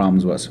 no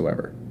problems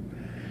whatsoever.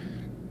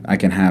 I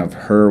can have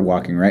her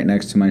walking right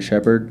next to my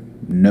shepherd,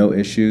 no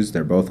issues.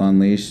 They're both on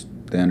leash.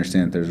 They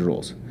understand that there's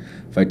rules.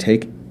 If I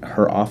take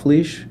her off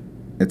leash,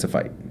 it's a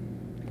fight.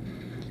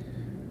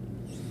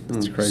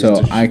 It's crazy.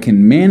 So I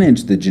can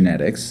manage the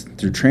genetics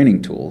through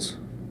training tools.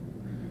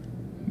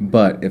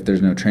 But if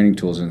there's no training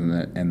tools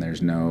and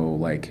there's no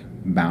like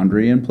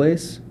boundary in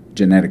place,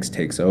 genetics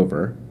takes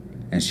over,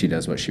 and she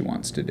does what she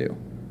wants to do.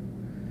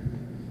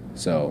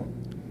 So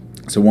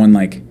one,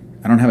 like,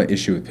 I don't have an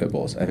issue with pit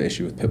bulls. I have an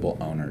issue with pit bull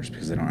owners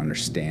because they don't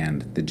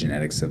understand the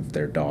genetics of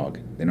their dog.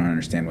 They don't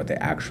understand what they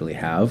actually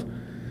have.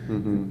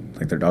 Mm-hmm.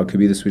 Like, their dog could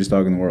be the sweetest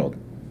dog in the world.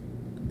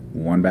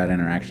 One bad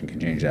interaction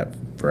can change that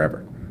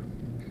forever.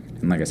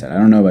 And like I said, I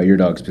don't know about your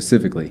dog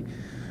specifically,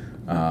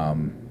 but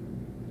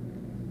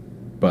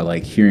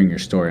like hearing your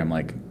story, I'm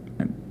like,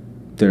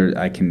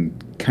 I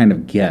can kind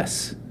of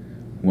guess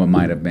what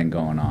might have been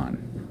going on.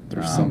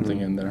 There's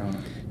something in there, huh?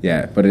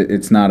 Yeah, but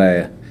it's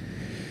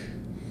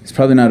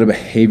probably not a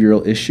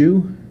behavioral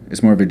issue.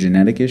 It's more of a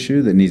genetic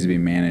issue that needs to be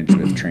managed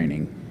with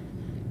training.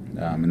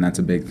 And that's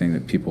a big thing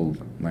that people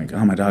like,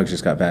 oh, my dog's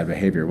just got bad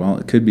behavior. Well,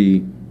 it could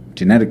be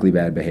genetically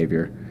bad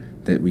behavior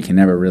that we can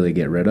never really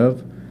get rid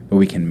of, but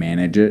we can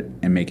manage it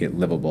and make it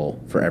livable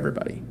for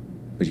everybody.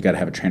 But you got to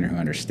have a trainer who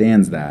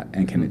understands that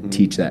and can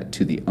teach that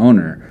to the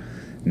owner,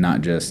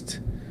 not just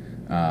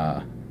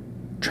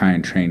try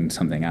and train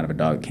something out of a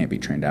dog that can't be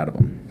trained out of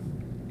them.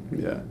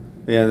 Yeah.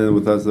 Yeah, and then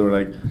with us, they were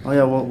like, oh,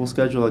 yeah, well, we'll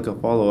schedule, like, a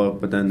follow-up,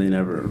 but then they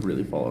never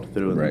really followed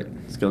through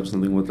and scheduled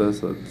something with us.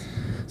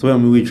 So I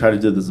mean, we try to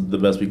do this the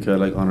best we could,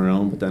 like, on our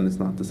own, but then it's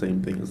not the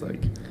same thing as,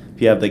 like,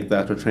 if you have, like, the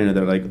actual trainer,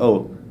 they're like,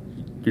 oh,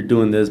 you're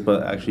doing this,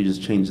 but actually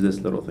just change this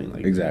little thing.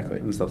 Like, exactly.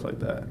 And stuff like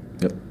that.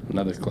 Yep.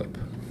 Another clip.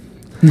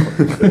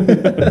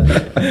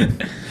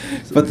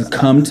 But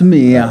come to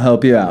me, I'll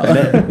help you out.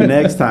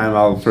 Next time,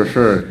 I'll for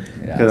sure.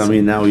 Because, Yeah, I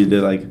mean, now we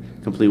did, like,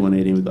 complete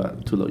 180. We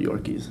got 2 little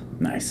Yorkies.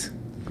 Nice.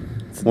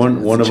 One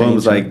of them is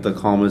change, like the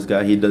calmest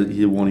guy. He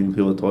won't even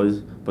play with toys,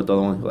 but the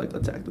other one, he'll like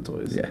attack the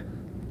toys. Yeah.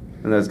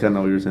 And that's kind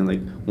of what you were saying.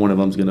 Like, one of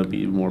them's gonna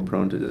be more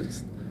prone to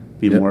just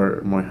be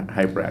more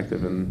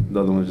hyperactive, and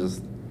the other one's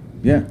just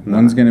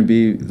One's gonna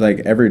be like,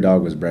 every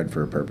dog was bred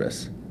for a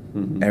purpose.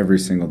 Mm-hmm. Every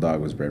single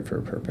dog was bred for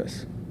a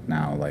purpose.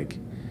 Now, like,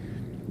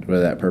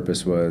 whether that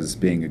purpose was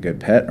being a good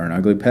pet or an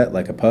ugly pet,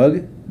 like a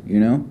pug, you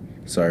know.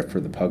 Sorry for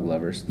the pug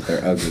lovers.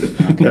 They're ugly.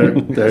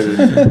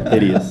 they're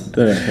hideous.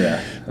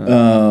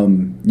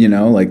 You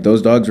know, like,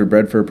 those dogs were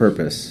bred for a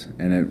purpose,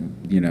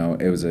 and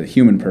it was a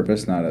human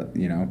purpose, not a,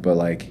 but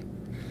like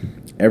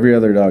every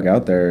other dog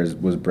out there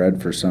was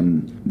bred for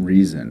some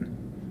reason.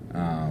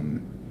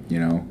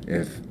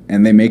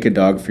 And they make a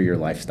dog for your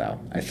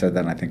lifestyle. I said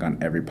that, I think, on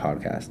every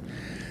podcast.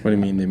 What do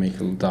you mean they make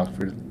a dog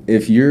for?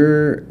 If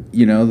you're,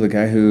 the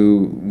guy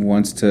who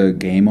wants to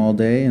game all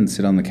day and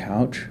sit on the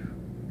couch,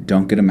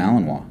 don't get a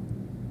Malinois,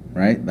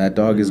 right? That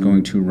dog is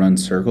going to run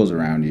circles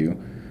around you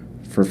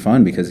for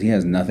fun because he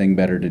has nothing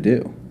better to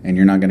do, and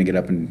you're not going to get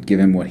up and give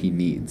him what he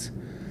needs.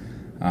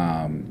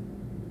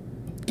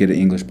 Get an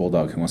English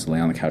Bulldog who wants to lay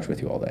on the couch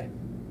with you all day.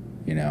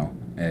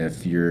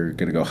 If you're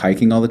going to go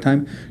hiking all the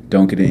time,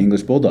 don't get an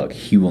English Bulldog.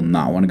 He will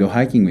not want to go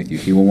hiking with you.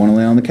 He will want to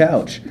lay on the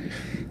couch.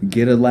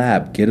 Get a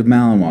Lab, get a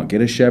Malinois,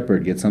 get a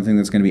Shepherd, get something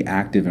that's going to be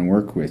active and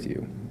work with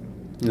you.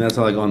 And that's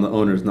like on the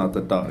owners, not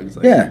the dogs.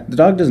 Like, yeah, the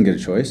dog doesn't get a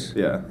choice.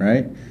 Yeah.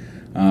 Right?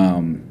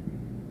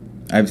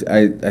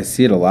 I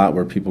see it a lot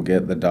where people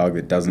get the dog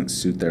that doesn't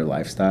suit their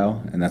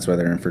lifestyle, and that's why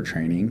they're in for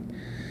training.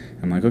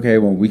 I'm like, okay,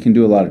 well, we can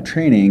do a lot of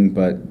training,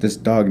 but this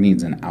dog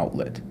needs an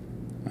outlet.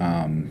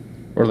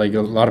 Or like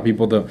a lot of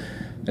people,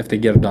 if they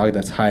get a dog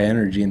that's high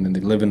energy and then they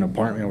live in an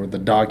apartment where the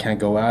dog can't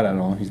go out at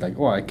all, he's like,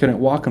 oh, I couldn't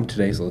walk him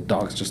today, so the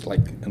dog's just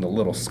like in a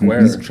little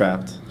square. He's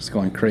trapped. Just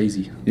going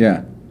crazy.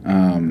 Yeah.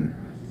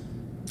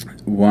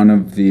 One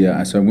of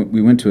the so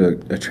we went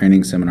to a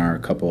training seminar a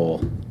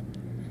couple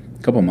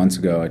months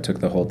ago. I took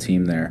the whole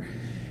team there,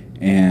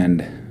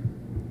 and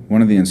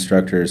one of the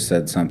instructors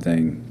said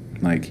something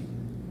like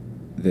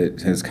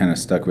that has kind of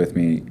stuck with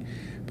me.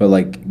 But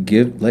like,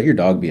 let your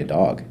dog be a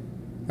dog.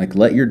 Like,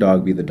 let your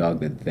dog be the dog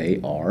that they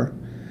are.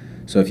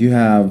 So if you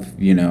have,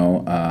 you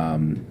got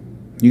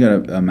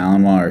a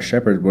Malinois or a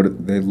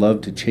Shepherd, they love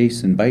to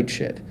chase and bite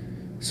shit.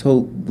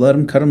 So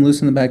cut them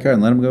loose in the backyard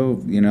and let them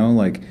go,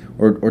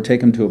 or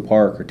take them to a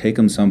park or take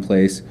them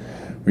someplace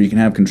where you can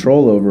have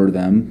control over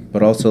them,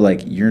 but also,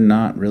 like, you're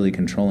not really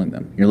controlling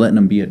them. You're letting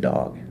them be a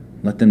dog.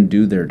 Let them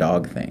do their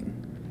dog thing.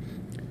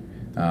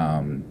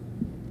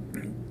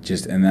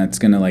 And that's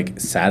going to, like,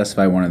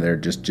 satisfy one of their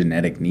just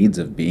genetic needs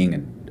of being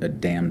a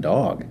damn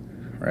dog,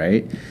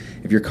 right?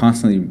 If you're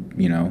constantly,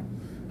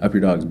 up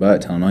your dog's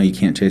butt telling them, oh, you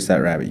can't chase that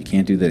rabbit, you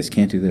can't do this,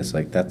 can't do this,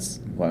 like, that's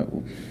what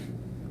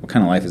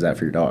kind of life is that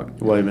for your dog?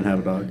 Why even have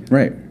a dog?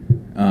 Right.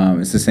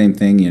 It's the same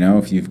thing,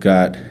 if you've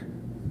got,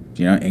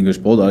 English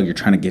Bulldog, you're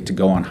trying to get to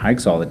go on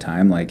hikes all the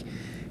time, like,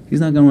 he's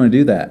not going to want to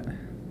do that.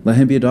 Let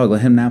him be a dog.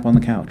 Let him nap on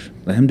the couch.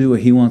 Let him do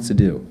what he wants to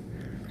do.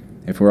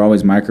 If we're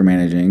always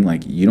micromanaging,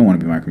 like, you don't want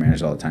to be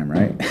micromanaged all the time,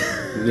 right?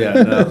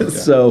 Yeah, no.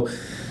 So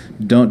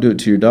don't do it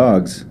to your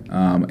dogs.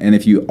 And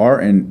if you are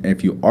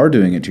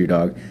doing it to your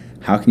dog,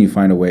 how can you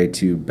find a way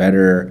to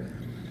better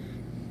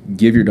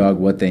give your dog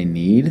what they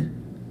need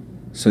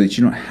so that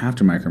you don't have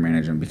to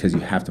micromanage them, because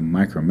you have to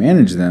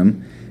micromanage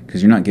them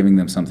because you're not giving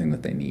them something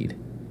that they need.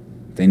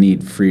 they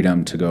need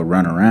freedom to go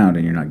run around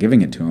and you're not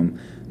giving it to them,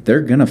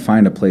 they're going to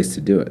find a place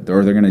to do it.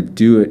 Or they're going to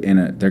do it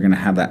they're going to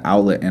have that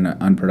outlet in an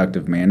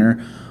unproductive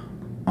manner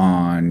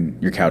on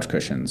your couch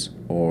cushions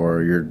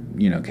or your,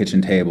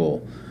 kitchen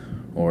table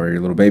or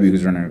your little baby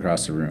who's running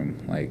across the room.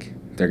 Like,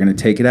 they're going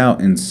to take it out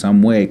in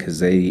some way because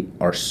they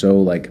are so,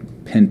 like,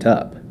 pent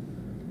up.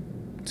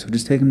 So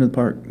just take him to the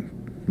park.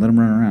 Let him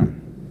run around.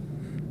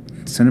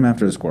 Send him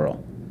after the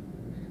squirrel.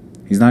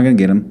 He's not going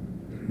to get him.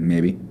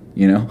 Maybe.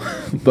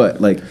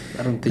 But like,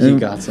 I don't think he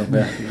got some.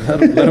 Yeah. I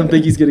don't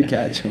think he's gonna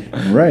catch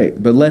him. Right,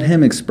 but let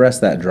him express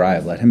that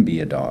drive. Let him be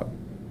a dog,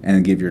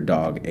 and give your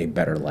dog a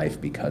better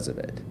life because of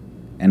it,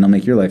 and it'll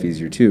make your life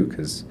easier too.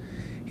 Because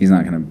he's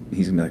gonna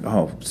be like,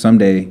 oh,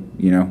 someday,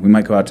 we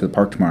might go out to the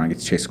park tomorrow and get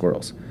to chase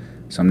squirrels,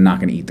 so I'm not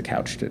gonna eat the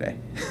couch today.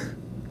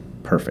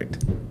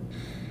 Perfect.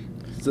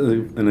 So,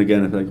 and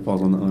again, I feel like it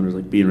falls on the owners,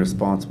 like being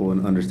responsible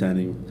and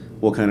understanding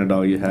what kind of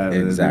dog you have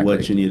and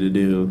what you need to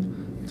do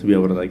to be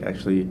able to like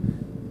actually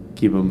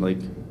keep them like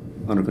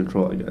under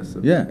control, I guess.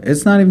 Yeah,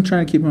 it's not even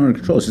trying to keep them under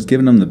control. It's just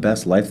giving them the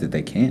best life that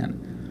they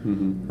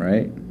can,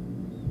 right?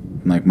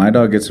 Like, my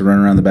dog gets to run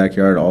around the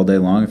backyard all day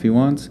long if he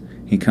wants.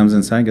 He comes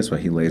inside, guess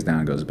what? He lays down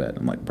and goes to bed.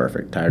 I'm like,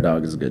 perfect. Tired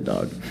dog is a good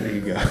dog. There you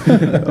go.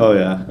 Oh,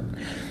 yeah.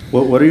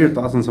 What are your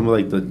thoughts on some of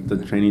like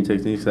the training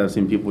techniques? I've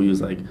seen people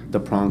use like the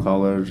prong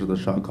collars or the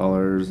shock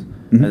collars,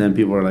 and then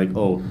people are like,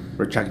 oh,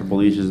 retractable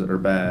leashes are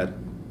bad.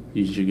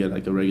 You should get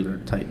like a regular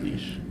tight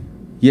leash.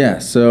 Yeah,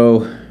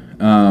 so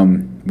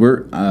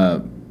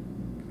the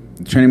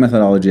training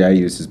methodology I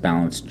use is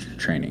balanced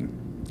training.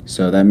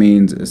 So that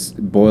means it's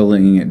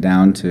boiling it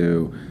down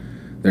to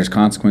there's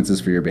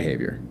consequences for your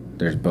behavior.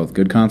 There's both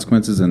good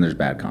consequences and there's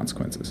bad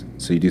consequences.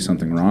 So you do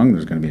something wrong,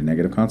 there's going to be a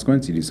negative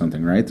consequence. You do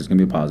something right, there's going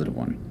to be a positive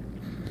one.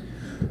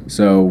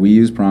 So we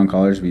use prong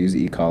collars, we use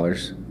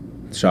e-collars.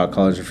 Shock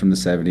collars are from the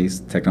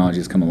 70s. Technology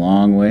has come a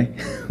long way.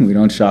 We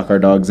don't shock our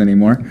dogs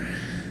anymore.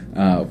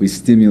 We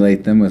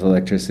stimulate them with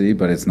electricity,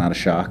 but it's not a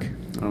shock.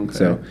 Okay.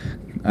 So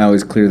I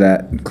always clear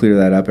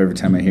that up every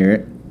time I hear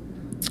it.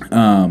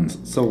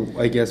 So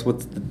I guess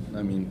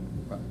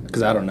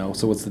because I don't know.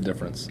 So what's the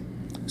difference?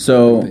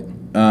 So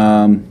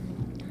a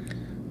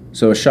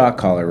shock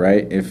collar,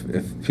 right? If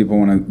people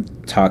want to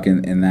talk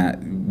in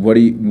that,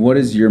 what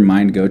does your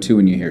mind go to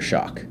when you hear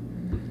shock?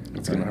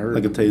 It's gonna hurt.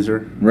 Like a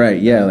taser.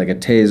 Right. Yeah, like a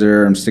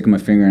taser. I'm sticking my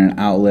finger in an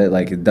outlet.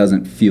 Like, it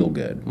doesn't feel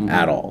good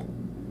at all.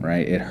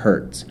 Right? It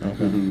hurts.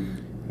 Okay.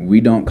 We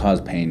don't cause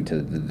pain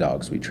to the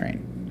dogs we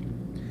train.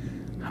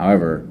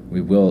 However, we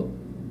will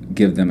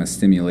give them a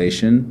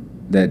stimulation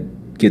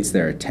that gets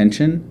their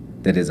attention,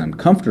 that is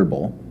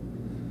uncomfortable,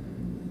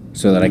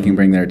 so that I can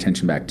bring their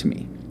attention back to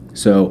me.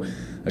 So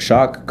a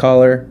shock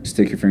collar,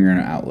 stick your finger in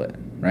an outlet,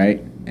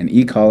 right? An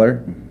e-collar,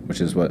 which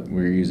is what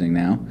we're using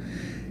now.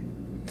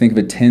 Think of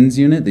a TENS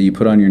unit that you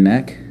put on your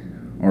neck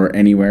or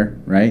anywhere,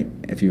 right?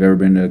 If you've ever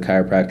been to a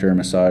chiropractor or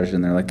massage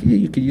and they're like, yeah,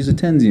 you could use a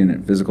TENS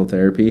unit, physical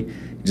therapy.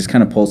 It just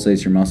kind of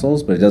pulsates your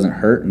muscles, but it doesn't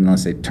hurt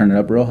unless they turn it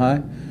up real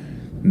high.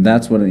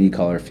 That's what an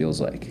e-collar feels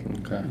like.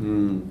 Okay.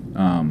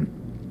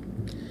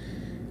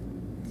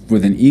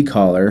 With an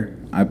e-collar,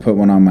 I put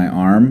one on my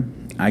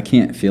arm. I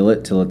can't feel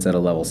it till it's at a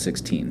level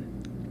 16,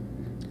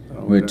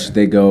 which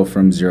they go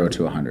from 0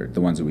 to 100, the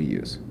ones that we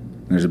use.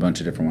 There's a bunch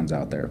of different ones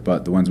out there,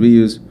 but the ones we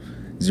use,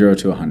 0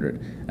 to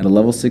 100. At a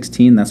level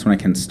 16, that's when I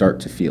can start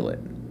to feel it.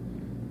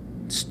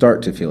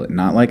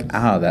 Not like,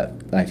 that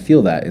I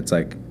feel that. It's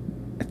like,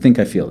 I think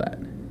I feel that.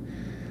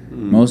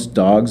 Most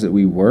dogs that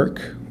we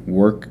work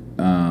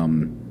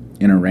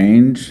in a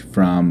range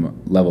from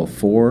level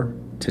 4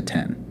 to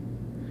 10.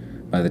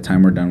 By the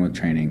time we're done with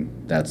training,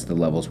 that's the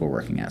levels we're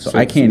working at. So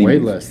I can't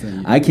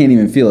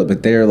even feel it,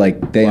 but they're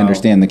like, they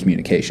understand the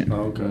communication.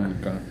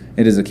 Okay.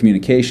 It is a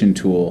communication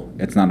tool.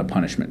 It's not a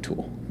punishment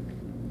tool.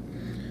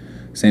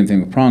 Same thing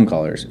with prong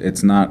collars.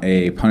 It's not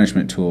a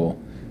punishment tool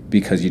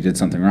because you did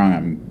something wrong.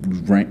 I'm,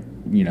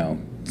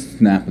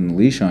 snapping the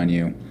leash on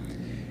you.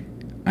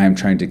 I'm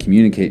trying to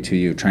communicate to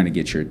you, trying to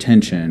get your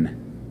attention.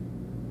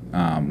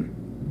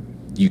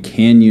 You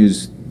can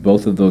use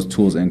both of those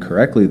tools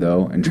incorrectly,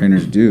 though, and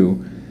trainers do,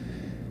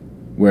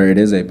 where it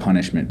is a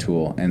punishment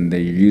tool and they're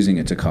using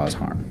it to cause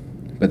harm.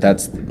 But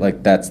that's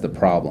the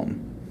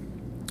problem.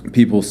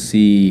 People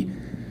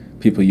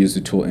use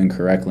the tool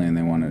incorrectly and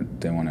they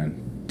want to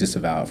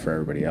disavow it for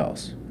everybody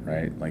else,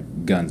 right?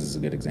 Like guns is a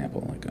good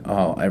example. Like,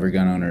 every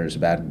gun owner is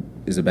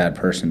a bad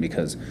person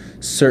because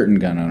certain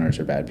gun owners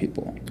are bad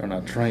people. They're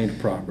not trained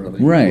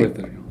properly.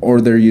 Right.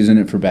 Or they're using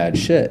it for bad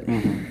shit.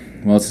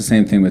 Well, it's the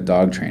same thing with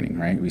dog training,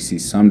 right? We see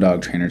some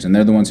dog trainers, and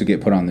they're the ones who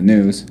get put on the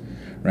news,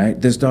 right?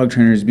 This dog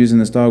trainer is abusing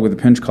this dog with a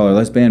pinch collar.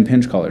 Let's ban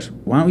pinch collars.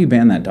 Why don't we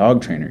ban that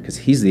dog trainer? Because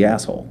he's the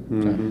asshole.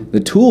 The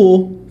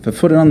tool, if I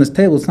put it on this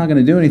table, it's not going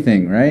to do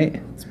anything,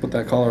 right? Let's put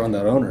that collar on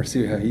that owner.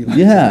 See how he.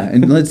 Yeah,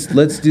 and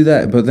let's do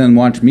that. But then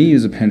watch me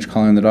use a pinch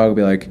collar, and the dog will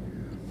be like,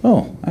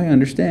 "Oh, I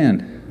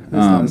understand."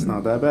 It's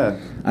not that bad.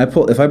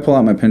 If I pull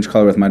out my pinch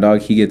collar with my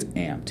dog, he gets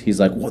amped. He's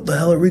like, "What the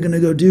hell are we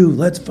gonna go do?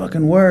 Let's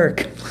fucking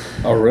work!"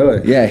 Oh,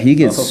 really? Yeah, he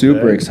gets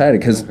super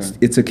excited because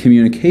it's a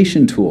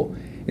communication tool.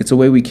 It's a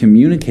way we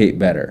communicate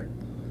better.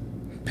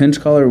 pinch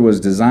collar was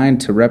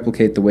designed to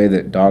replicate the way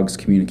that dogs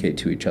communicate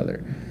to each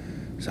other.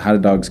 So how do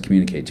dogs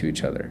communicate to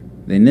each other?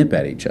 They nip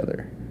at each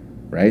other,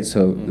 right?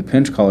 So the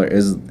pinch collar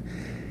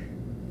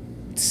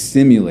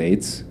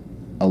simulates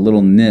a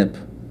little nip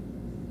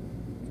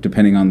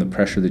depending on the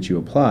pressure that you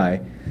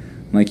apply,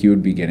 like you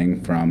would be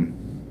getting from,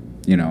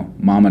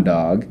 mama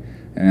dog,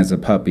 and as a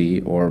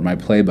puppy, or my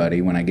play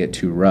buddy, when I get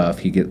too rough,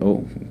 he get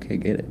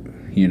it,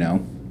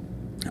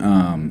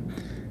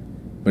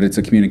 But it's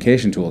a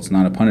communication tool. It's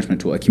not a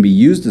punishment tool. It can be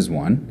used as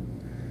one,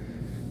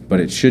 but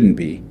it shouldn't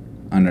be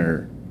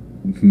under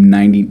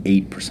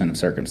 98% of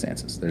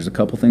circumstances. There's a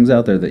couple things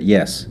out there that,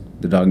 yes,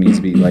 the dog needs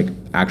to be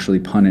actually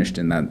punished,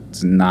 and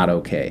that's not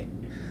okay.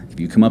 If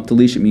you come up to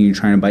leash at me and you're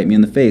trying to bite me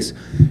in the face,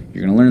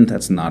 you're going to learn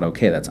that's not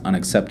okay. That's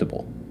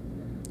unacceptable.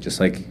 Just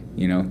like,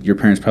 your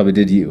parents probably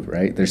did you,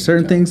 right? There's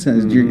certain things,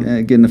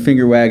 you're getting a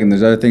finger wag, and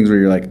there's other things where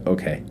you're like,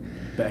 okay.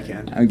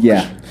 Backhand. I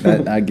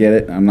get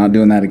it. I'm not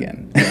doing that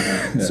again.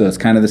 So it's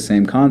kind of the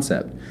same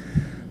concept.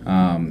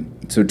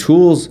 So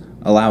tools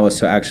allow us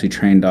to actually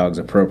train dogs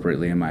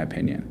appropriately, in my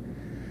opinion.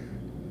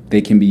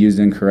 They can be used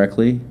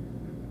incorrectly,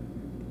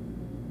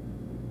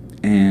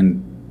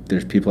 and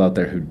there's people out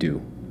there who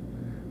do.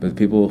 But the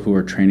people who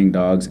are training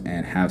dogs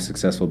and have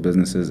successful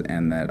businesses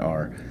and that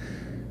are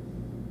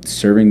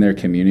serving their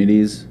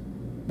communities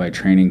by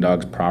training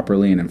dogs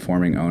properly and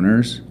informing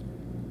owners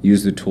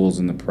use the tools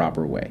in the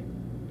proper way.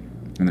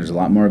 And there's a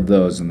lot more of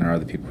those than there are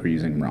the people who are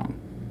using them wrong.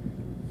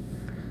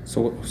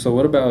 So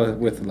what about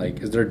with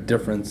is there a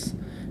difference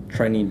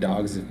training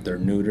dogs if they're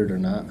neutered or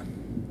not?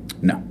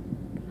 No.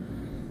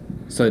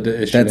 So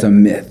that's a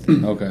myth.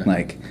 Okay.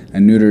 A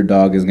neutered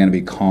dog is going to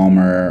be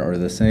calmer or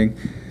this thing.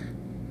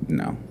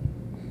 No.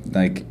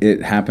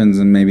 It happens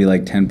in maybe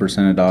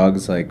 10% of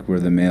dogs, where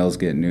the males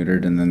get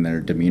neutered and then their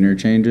demeanor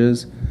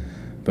changes.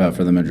 But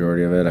for the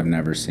majority of it, I've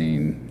never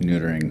seen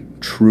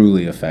neutering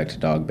truly affect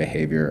dog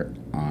behavior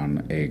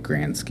on a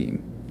grand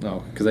scheme.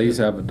 Oh, because I used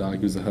to have a dog.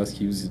 He was a husky.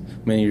 He was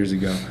many years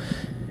ago.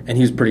 And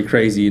he was pretty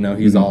crazy,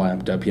 He was all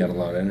amped up. He had a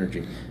lot of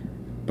energy.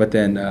 But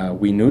then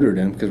we neutered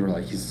him because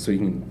we're so he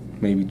can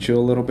maybe chill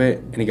a little bit.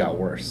 And he got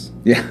worse.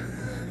 Yeah.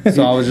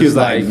 So I was just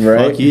right?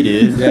 Fuck you,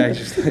 dude. Yeah,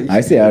 just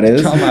I see how it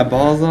is. Chop my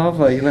balls off,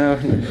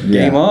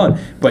 game on.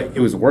 But it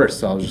was worse,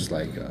 so I was just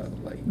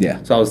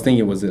yeah. So I was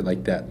thinking, was it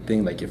that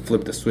thing, it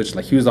flipped the switch?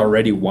 He was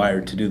already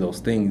wired to do those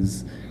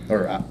things,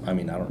 or I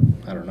don't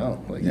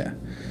know. Yeah.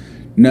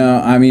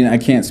 No, I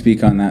can't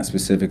speak on that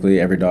specifically.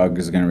 Every dog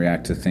is going to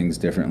react to things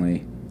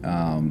differently.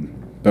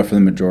 But for the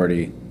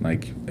majority,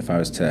 if I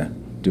was to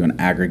do an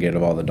aggregate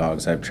of all the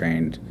dogs I've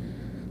trained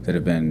that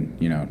have been,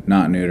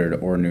 not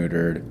neutered,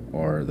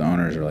 or the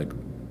owners are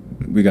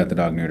we got the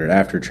dog neutered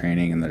after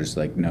training, and there's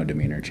no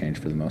demeanor change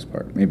for the most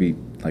part. Maybe,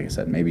 like I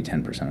said, maybe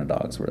 10% of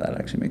dogs where that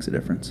actually makes a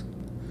difference.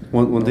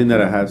 One thing that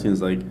I have seen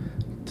is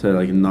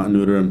to not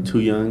neuter them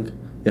too young,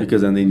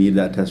 because then they need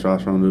that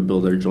testosterone to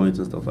build their joints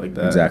and stuff like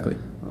that. Exactly.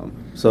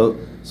 So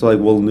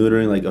will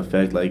neutering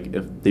affect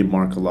if they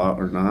mark a lot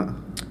or not?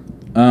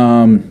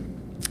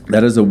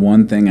 That is the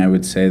one thing I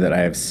would say that I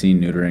have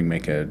seen neutering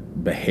make a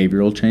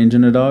behavioral change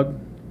in a dog.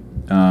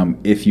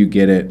 If you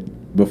get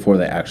it before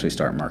they actually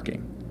start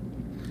marking.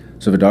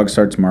 So if a dog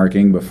starts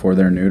marking before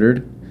they're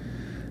neutered,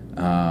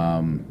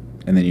 and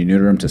then you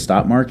neuter them to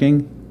stop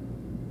marking,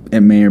 it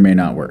may or may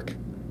not work.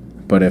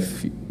 But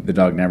if the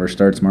dog never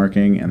starts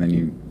marking and then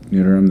you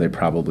neuter them, they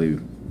probably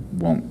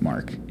won't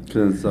mark.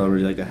 Because it's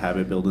already a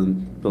habit built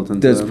into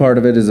This them. part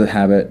of it is a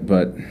habit,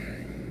 but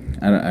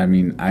I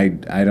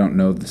don't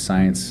know the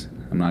science.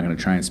 I'm not going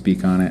to try and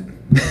speak on it.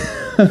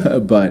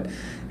 But it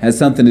has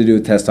something to do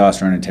with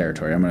testosterone and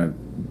territory. I'm going to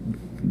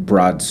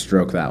broad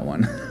stroke that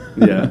one.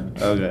 Yeah.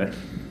 Okay.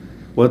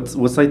 What's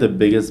the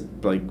biggest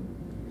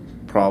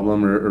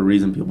problem or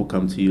reason people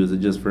come to you? Is it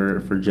just for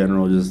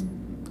general just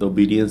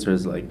obedience, or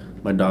is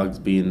my dog's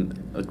being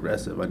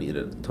aggressive, I need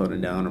to tone it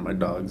down, or my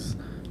dog's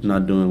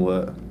not doing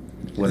what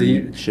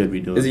he should be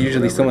doing? Is it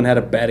usually someone had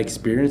a bad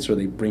experience, or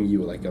they bring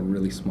you a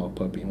really small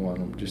puppy and want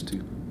them just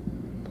to?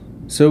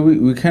 So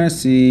we kind of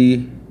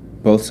see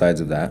both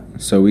sides of that.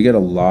 So we get a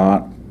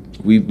lot.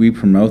 We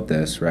promote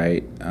this,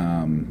 right?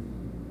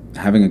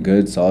 Having a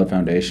good solid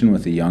foundation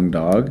with a young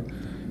dog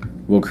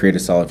will create a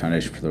solid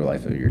foundation for the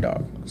life of your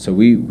dog. So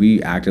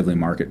we actively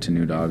market to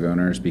new dog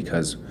owners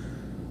because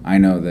I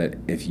know that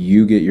if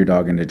you get your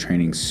dog into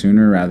training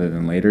sooner rather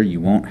than later, you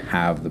won't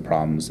have the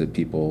problems that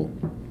people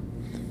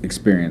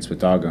experience with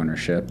dog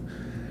ownership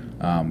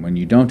when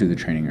you don't do the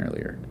training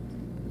earlier.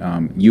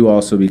 You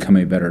also become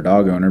a better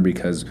dog owner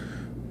because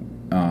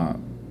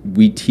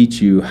we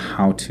teach you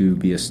how to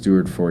be a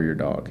steward for your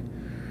dog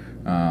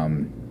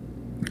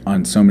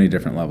on so many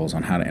different levels,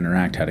 on how to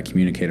interact, how to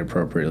communicate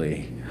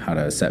appropriately, how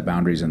to set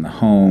boundaries in the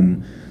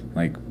home.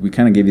 We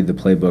kind of give you the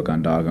playbook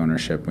on dog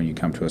ownership when you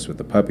come to us with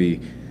a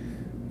puppy.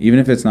 Even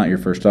if it's not your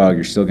first dog,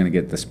 you're still going to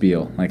get the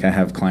spiel. I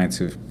have clients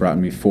who've brought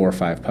me 4 or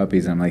 5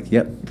 puppies, and I'm like,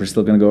 yep, we're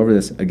still going to go over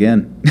this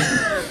again.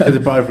 They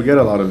probably forget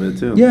a lot of it,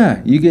 too.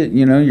 Yeah, you get,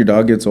 your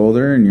dog gets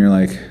older, and you're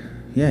like,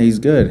 yeah, he's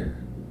good.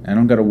 I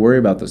don't got to worry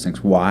about those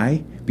things.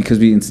 Why? Because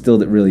we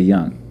instilled it really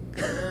young.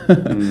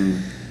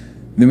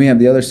 Then we have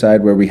the other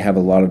side where we have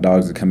a lot of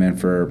dogs that come in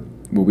for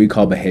what we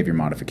call behavior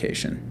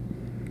modification.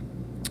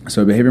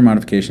 So behavior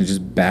modification is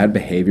just bad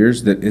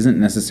behaviors that isn't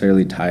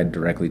necessarily tied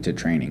directly to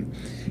training.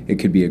 It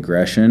could be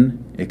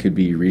aggression, it could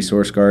be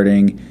resource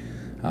guarding,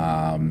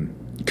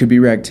 it could be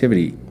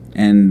reactivity.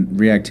 And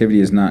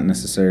reactivity is not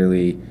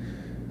necessarily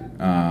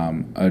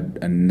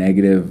a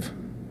negative,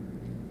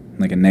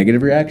 like a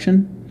negative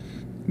reaction,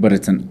 but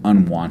it's an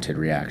unwanted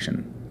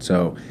reaction.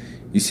 So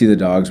you see the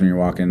dogs when you're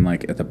walking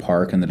like at the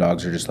park and the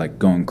dogs are just like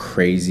going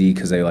crazy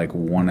because they like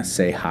want to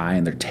say hi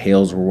and their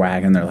tails are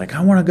wagging. They're like,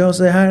 I want to go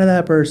say hi to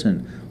that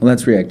person. Well,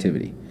 that's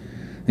reactivity.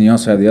 And you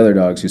also have the other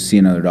dogs who see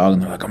another dog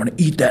and they're like, I'm going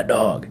to eat that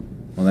dog.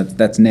 Well,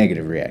 that's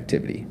negative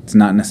reactivity. It's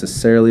not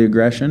necessarily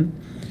aggression.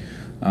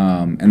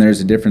 And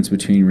there's a difference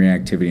between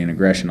reactivity and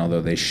aggression,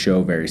 although they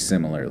show very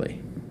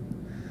similarly.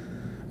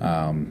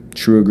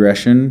 True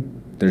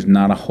aggression, there's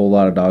not a whole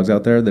lot of dogs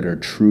out there that are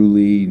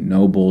truly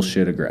no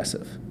bullshit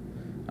aggressive.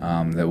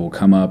 That will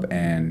come up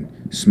and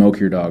smoke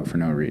your dog for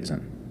no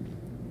reason.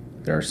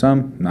 There are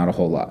some, not a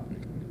whole lot,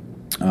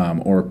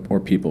 or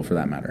people for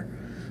that matter.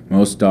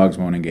 Most dogs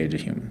won't engage a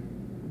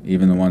human.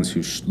 Even the ones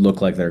who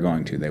look like they're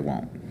going to, they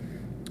won't.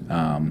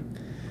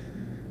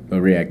 But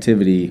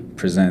reactivity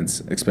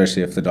presents,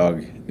 especially if the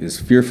dog is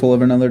fearful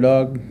of another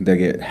dog, they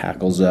get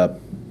hackles up,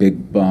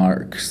 big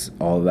barks,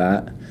 all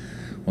that.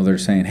 Well, they're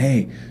saying,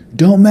 hey,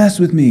 don't mess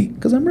with me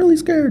because I'm really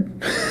scared.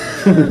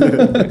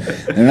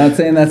 They're not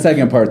saying that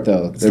second part,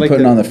 though. They're like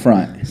putting on the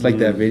front. It's like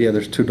that video.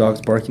 There's two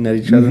dogs barking at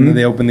each other, and then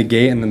they open the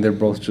gate, and then they're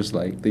both just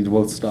like, they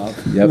both stop.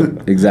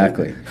 Yep,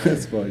 exactly.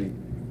 That's funny.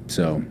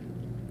 So,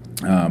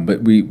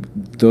 but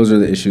those are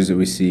the issues that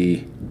we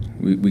see.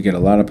 We get a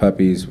lot of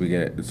puppies. We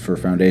get for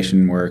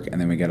foundation work, and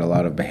then we get a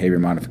lot of behavior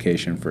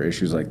modification for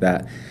issues like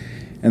that.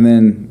 And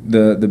then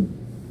the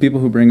people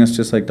who bring us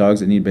just like dogs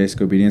that need basic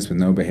obedience with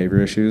no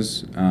behavior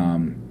issues,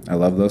 I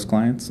love those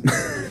clients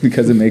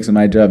because it makes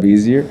my job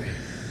easier.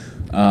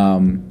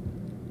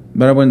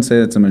 But I wouldn't say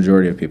that's a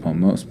majority of people.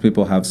 Most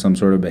people have some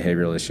sort of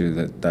behavioral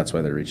issue that's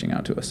why they're reaching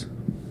out to us.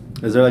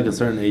 Is there like a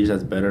certain age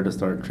that's better to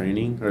start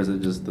training, or is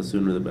it just the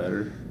sooner the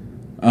better?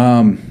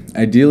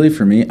 Ideally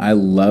for me, I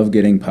love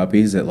getting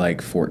puppies at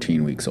like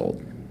 14 weeks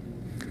old.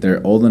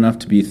 They're old enough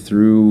to be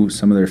through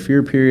some of their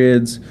fear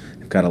periods,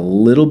 they've got a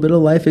little bit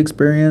of life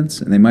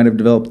experience, and they might have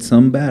developed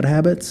some bad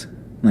habits.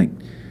 Like,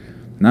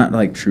 not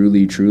like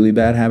truly, truly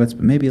bad habits,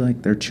 but maybe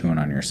like they're chewing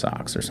on your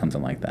socks or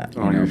something like that.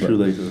 On your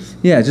shoelaces.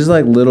 Yeah, just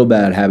like little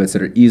bad habits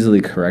that are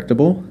easily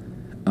correctable.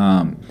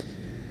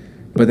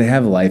 But they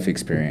have life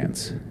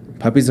experience.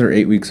 Puppies that are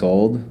 8 weeks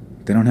old,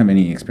 they don't have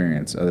any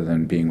experience other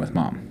than being with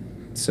mom.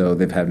 So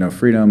they've had no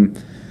freedom,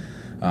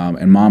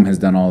 and mom has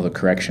done all the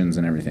corrections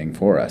and everything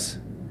for us.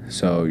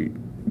 So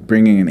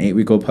bringing an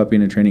 8-week-old puppy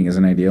into training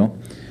isn't ideal.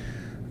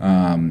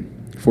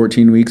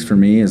 14 weeks for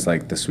me is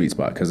like the sweet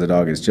spot because the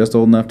dog is just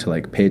old enough to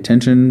like pay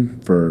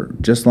attention for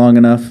just long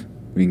enough.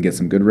 We can get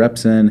some good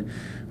reps in.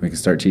 We can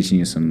start teaching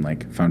you some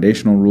like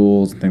foundational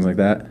rules and things like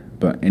that.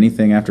 But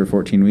anything after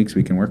 14 weeks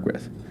we can work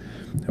with.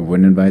 I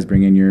wouldn't advise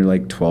bringing your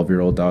like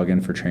 12-year-old dog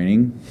in for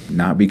training,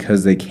 not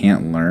because they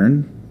can't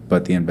learn,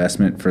 but the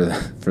investment for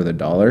the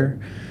dollar,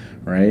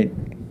 right?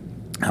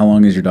 How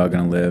long is your dog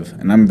going to live?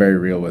 And I'm very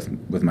real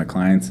with my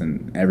clients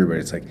and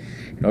everybody. It's like,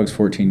 your dog's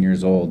 14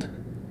 years old.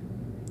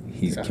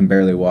 He can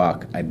barely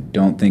walk. I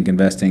don't think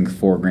investing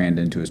 $4,000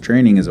 into his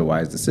training is a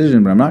wise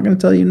decision, but I'm not going to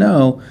tell you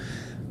no.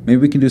 Maybe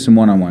we can do some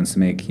one-on-ones to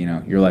make,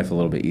 your life a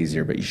little bit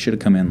easier, but you should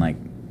have come in like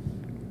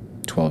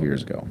 12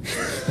 years ago.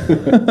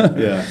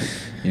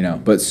 Yeah.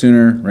 But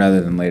sooner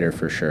rather than later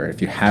for sure.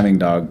 If you're having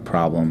dog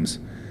problems,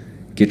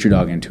 get your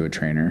dog into a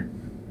trainer,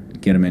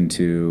 get them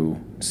into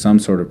some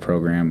sort of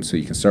program so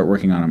you can start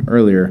working on them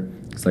earlier.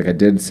 It's like I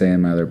did say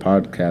in my other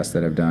podcast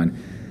that I've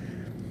done,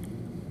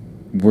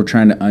 we're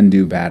trying to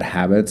undo bad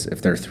habits.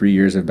 If there are 3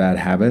 years of bad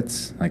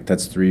habits, like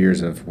that's 3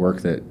 years of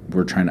work that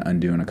we're trying to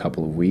undo in a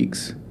couple of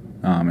weeks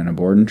in a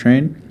board and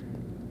train.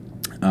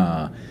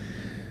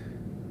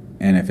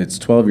 And if it's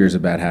 12 years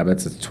of bad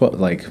habits, it's 12.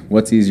 Like,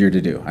 what's easier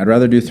to do? I'd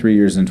rather do 3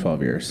 years than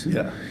 12 years.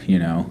 Yeah.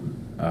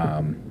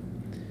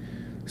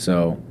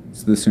 So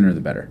the sooner the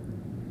better,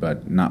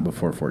 but not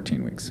before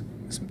 14 weeks.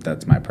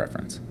 That's my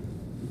preference.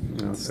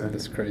 Okay.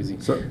 That's crazy.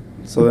 So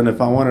then if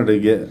I wanted to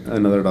get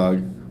another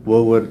dog,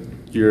 what would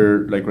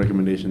your like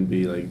recommendation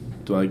be? Like,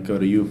 do I go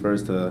to you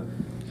first to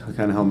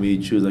kind of help me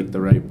choose like the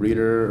right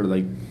breeder, or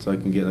like so I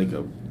can get like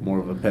a more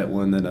of a pet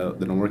one than a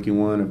working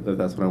one if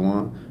that's what I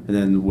want? And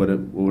then what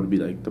would be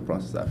like the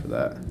process after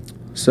that?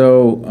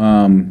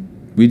 So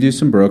we do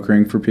some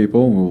brokering for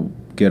people. We'll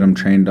get them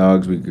trained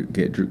dogs. We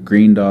get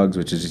green dogs,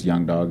 which is just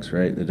young dogs,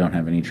 right? That don't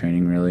have any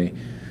training really.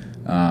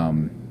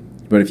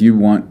 But if you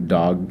want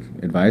dog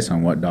advice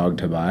on what dog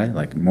to buy,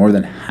 like more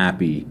than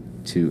happy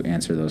to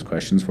answer those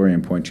questions for you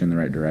and point you in the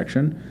right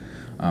direction.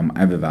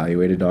 I've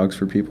evaluated dogs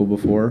for people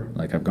before.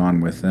 Like I've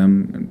gone with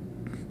them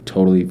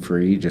totally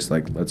free, just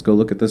like, let's go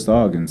look at this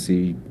dog and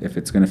see if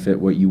it's going to fit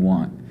what you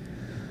want.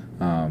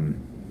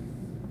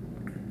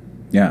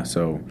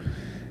 So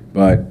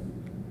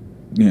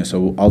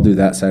I'll do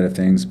that side of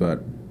things,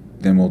 but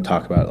then we'll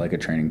talk about like a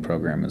training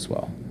program as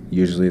well.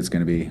 Usually it's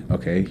going to be,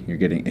 okay, if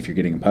you're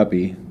getting a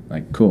puppy,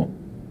 like, cool.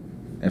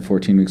 At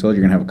 14 weeks old,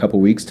 you're going to have a couple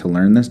weeks to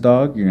learn this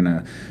dog. You're going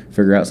to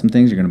figure out some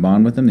things. You're going to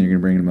bond with them. Then you're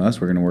going to bring him to us.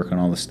 We're going to work on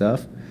all the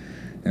stuff.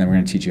 And then we're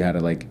going to teach you how to,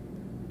 like,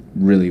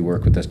 really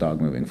work with this dog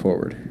moving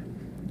forward.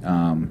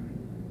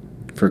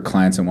 For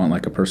clients that want,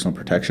 like, a personal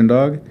protection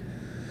dog,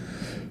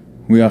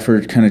 we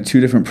offer kind of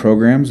 2 different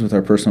programs with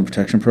our personal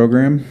protection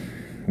program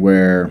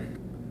where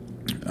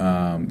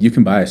you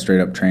can buy a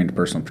straight-up trained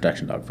personal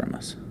protection dog from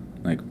us.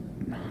 Like,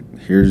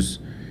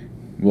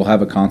 we'll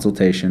have a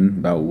consultation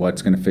about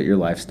what's going to fit your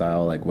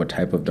lifestyle, like what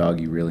type of dog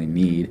you really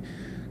need,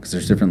 because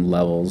there's different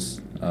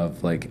levels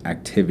of like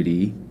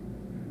activity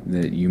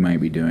that you might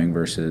be doing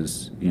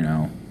versus,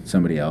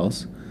 somebody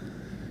else.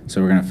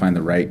 So we're going to find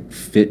the right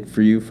fit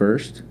for you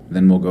first.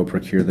 Then we'll go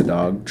procure the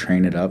dog,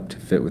 train it up to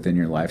fit within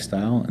your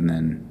lifestyle, and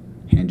then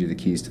hand you the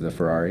keys to the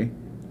Ferrari.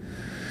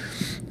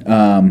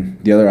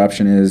 The other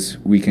option is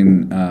we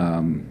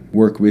can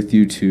work with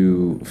you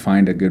to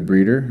find a good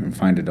breeder and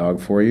find a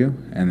dog for you,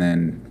 and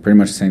then pretty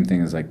much the same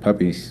thing as like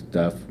puppy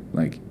stuff.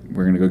 Like,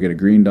 we're going to go get a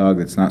green dog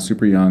that's not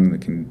super young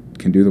that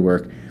can do the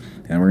work,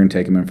 and we're going to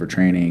take him in for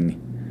training,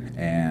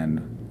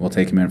 and we'll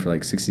take him in for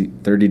like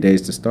 30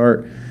 days to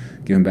start,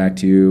 give him back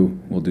to you.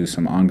 We'll do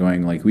some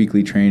ongoing like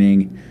weekly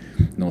training,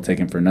 and we'll take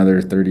him for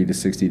another 30 to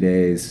 60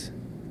 days,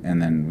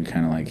 and then we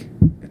kind of like,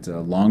 it's a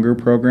longer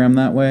program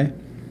that way,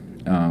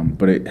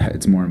 but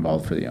it's more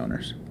involved for the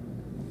owners.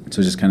 So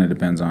it just kind of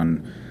depends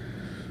on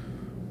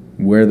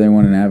where they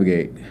want to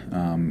navigate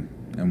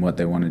and what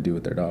they want to do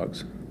with their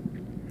dogs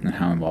and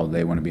how involved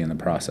they want to be in the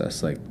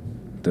process. Like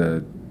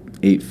the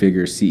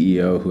 8-figure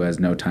CEO who has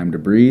no time to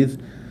breathe,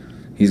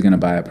 he's going to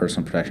buy a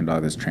personal protection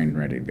dog that's trained and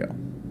ready to go.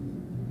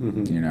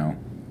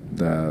 Mm-hmm.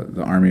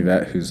 The Army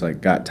vet who's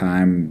like got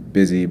time,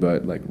 busy,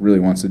 but like really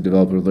wants to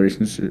develop a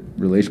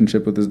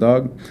relationship with his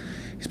dog,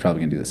 he's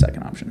probably going to do the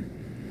second option.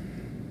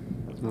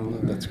 Oh,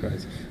 that's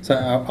crazy. So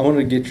I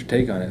wanted to get your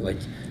take on it. Like,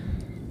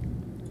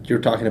 you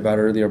were talking about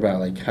earlier about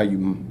like how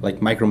you like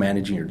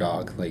micromanaging your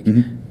dog, like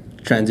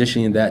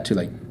transitioning that to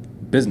like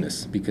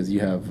business, because you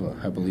have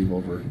I believe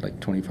over like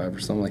 25 or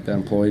something like that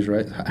employees,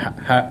 right?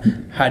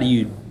 How do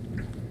you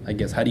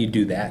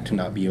do that to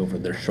not be over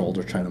their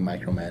shoulder trying to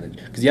micromanage?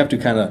 Because you have to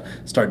kind of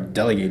start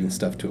delegating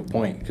stuff to a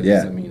point.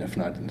 Because I mean, if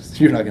not,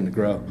 you're not going to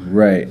grow.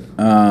 Right.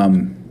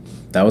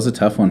 That was a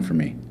tough one for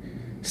me.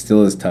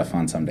 Still is tough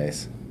on some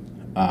days.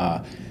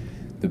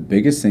 The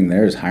biggest thing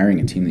there is hiring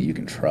a team that you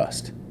can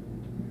trust.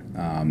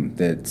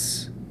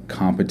 That's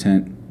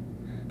competent,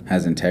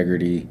 has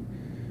integrity,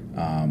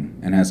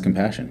 and has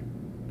compassion.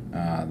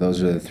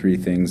 Those are the 3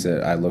 things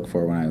that I look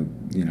for when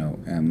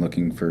I, am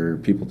looking for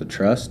people to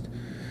trust.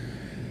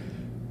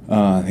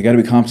 They got to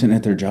be competent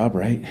at their job,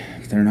 right?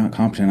 If they're not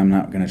competent, I'm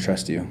not going to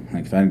trust you.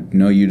 Like, if I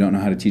know you don't know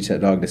how to teach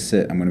that dog to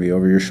sit, I'm going to be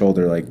over your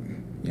shoulder, like,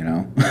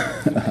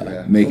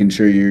 making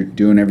sure you're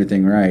doing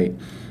everything right.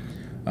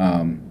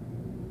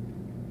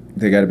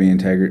 They got to be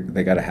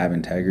They got to have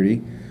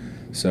integrity.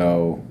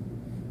 So,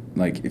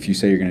 like, if you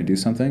say you're going to do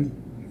something,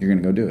 you're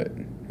going to go do it,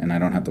 and I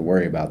don't have to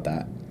worry about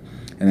that.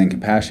 And then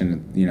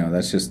compassion,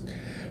 that's just,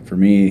 for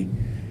me,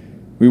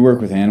 we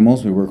work with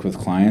animals, we work with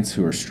clients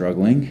who are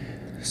struggling.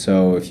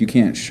 So if you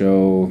can't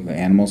show the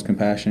animals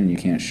compassion, you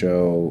can't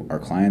show our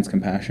clients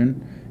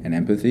compassion and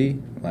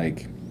empathy,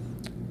 like,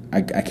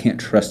 I can't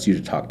trust you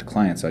to talk to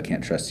clients, so I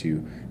can't trust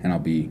you, and I'll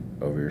be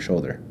over your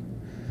shoulder.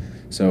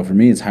 So for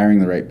me, it's hiring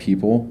the right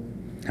people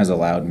has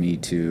allowed me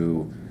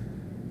to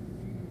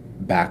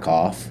back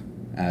off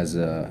as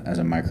a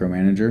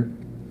micromanager,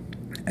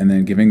 and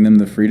then giving them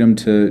the freedom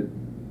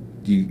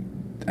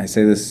I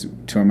say this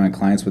to my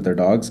clients with their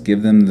dogs,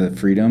 give them the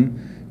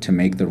freedom to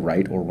make the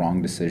right or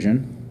wrong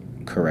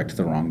decision, correct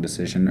the wrong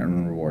decision,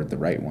 and reward the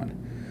right one.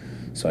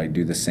 So I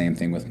do the same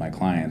thing with my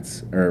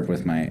clients or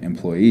with my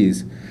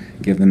employees,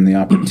 give them the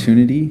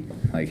opportunity,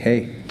 like,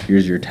 hey,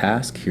 here's your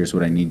task, here's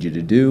what I need you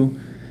to do,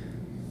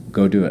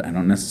 go do it. I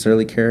don't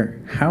necessarily care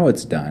how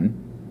it's done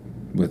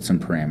with some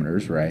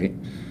parameters, right?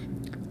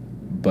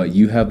 But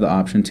you have the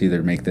option to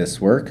either make this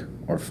work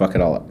or fuck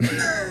it all up.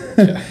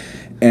 Yeah.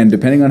 And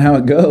depending on how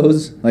it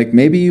goes, like,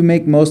 maybe you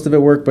make most of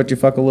it work, but you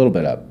fuck a little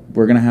bit up.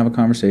 We're going to have a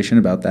conversation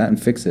about that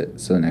and fix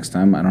it, so the next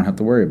time I don't have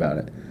to worry about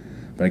it.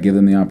 But I give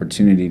them the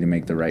opportunity to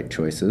make the right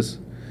choices,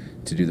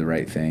 to do the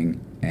right thing,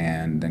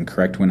 and then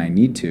correct when I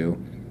need to.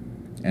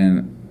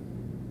 And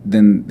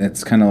then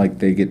it's kind of like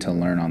they get to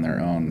learn on their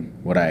own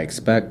what I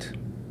expect.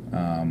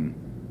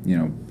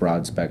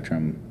 Broad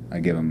spectrum. I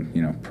give them,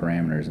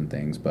 parameters and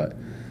things, but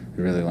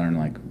they really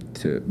learn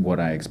to what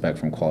I expect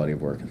from quality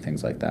of work and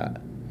things like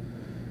that.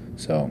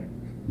 So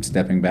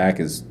stepping back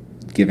is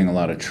giving a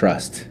lot of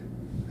trust.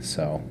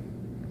 So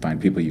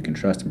find people you can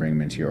trust and bring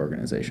them into your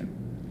organization.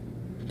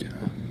 Yeah.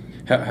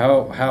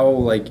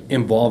 How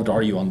involved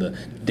are you on the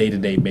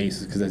day-to-day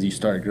basis? Because as you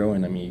started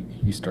growing, I mean,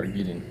 you started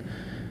getting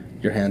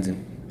your hands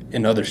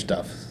in other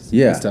stuff.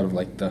 Yeah. Instead of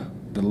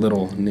the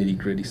little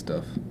nitty-gritty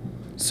stuff.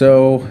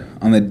 So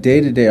on the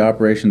day-to-day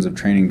operations of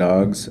training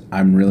dogs,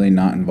 I'm really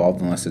not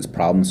involved unless it's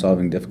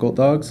problem-solving difficult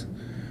dogs.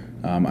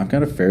 I've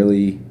got a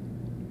fairly,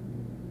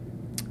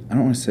 I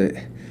don't want to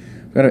say,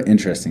 I've got an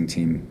interesting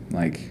team.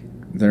 Like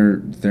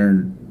they're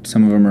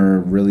some of them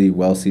are really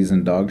well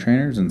seasoned dog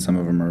trainers, and some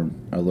of them are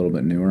a little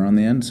bit newer on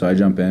the end. So I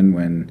jump in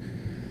when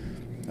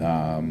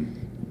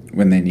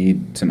they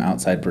need some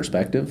outside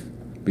perspective,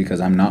 because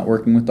I'm not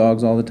working with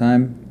dogs all the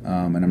time,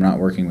 and I'm not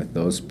working with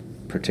those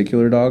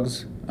particular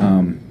dogs.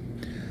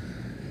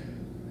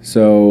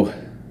 So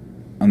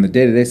on the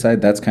day-to-day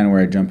side, that's kind of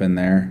where I jump in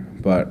there.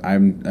 But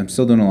I'm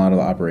still doing a lot of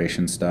the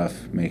operation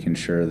stuff, making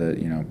sure that,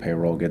 you know,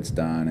 payroll gets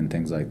done and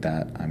things like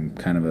that. I'm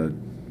kind of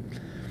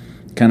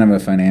a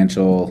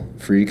financial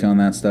freak on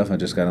that stuff. I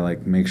just gotta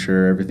like make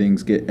sure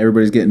everybody's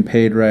getting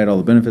paid right, all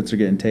the benefits are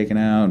getting taken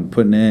out and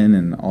putting in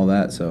and all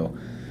that. So,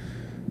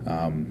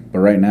 but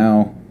right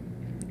now,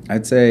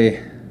 I'd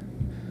say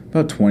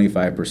about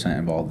 25%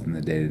 involved in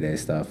the day-to-day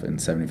stuff and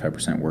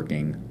 75%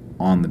 working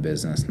on the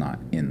business, not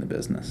in the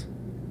business.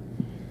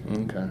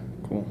 Okay,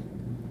 cool.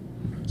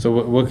 So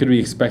what could we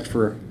expect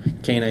for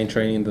canine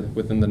training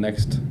within the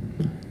next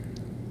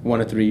 1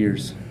 to 3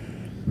 years?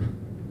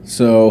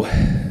 So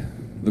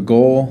the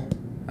goal,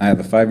 I have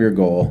a 5-year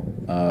goal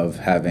of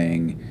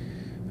having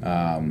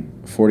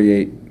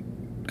 48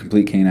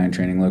 complete canine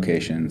training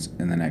locations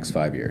in the next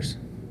 5 years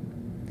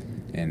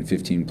in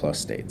 15 plus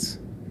states,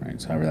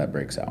 right? So however that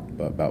breaks out,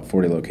 but about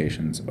 40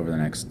 locations over the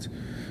next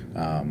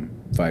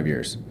 5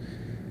 years.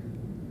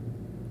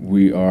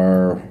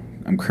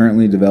 I'm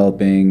currently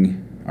developing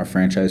our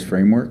franchise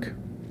framework,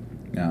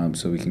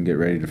 so we can get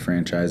ready to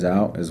franchise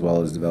out, as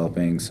well as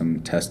developing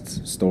some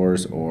test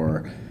stores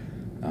or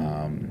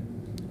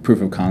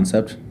proof of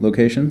concept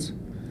locations,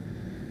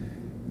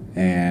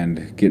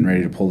 and getting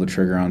ready to pull the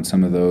trigger on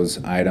some of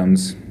those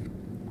items.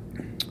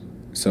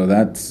 So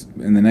that's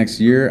in the next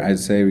year. I'd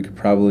say we could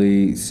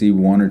probably see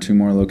 1 or 2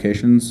 more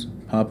locations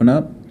popping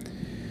up,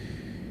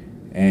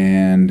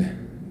 and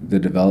the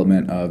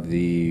development of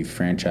the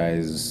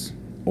franchise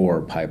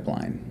or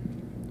pipeline.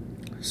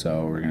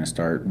 So we're going to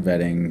start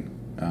vetting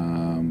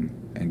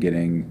and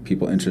getting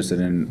people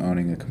interested in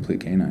owning a complete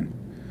canine.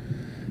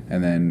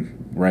 And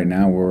then right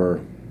now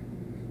we're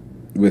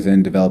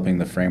within developing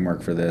the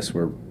framework for this.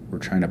 We're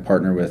trying to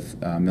partner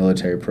with a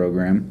military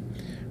program,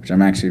 which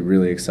I'm actually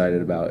really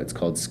excited about. It's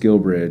called Skill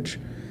Bridge,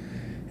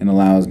 and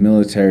allows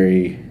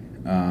military,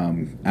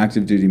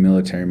 active duty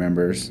military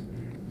members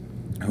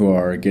who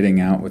are getting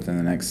out within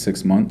the next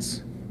 6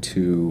 months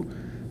to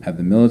have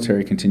the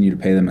military continue to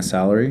pay them a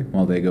salary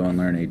while they go and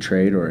learn a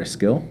trade or a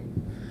skill.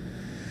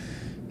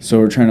 So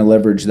we're trying to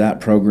leverage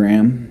that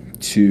program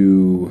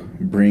to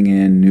bring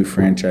in new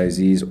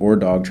franchisees or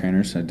dog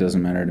trainers, so it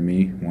doesn't matter to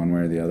me one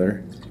way or the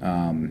other,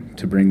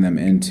 to bring them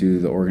into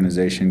the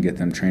organization, get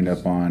them trained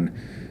up on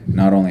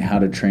not only how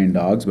to train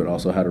dogs, but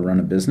also how to run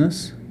a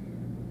business,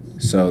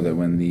 so that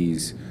when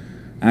these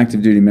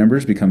active duty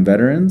members become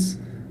veterans,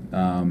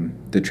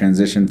 the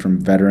transition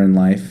from veteran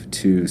life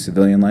to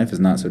civilian life is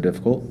not so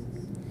difficult.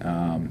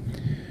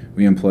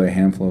 We employ a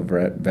handful of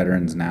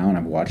veterans now, and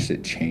I've watched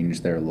it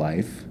change their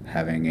life,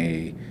 having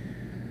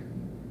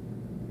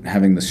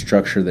the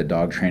structure that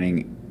dog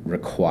training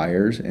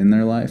requires in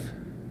their life.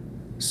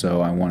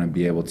 So I want to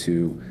be able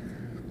to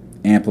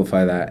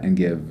amplify that and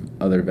give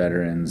other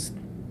veterans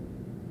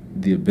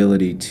the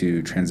ability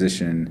to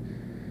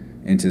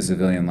transition into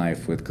civilian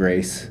life with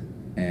grace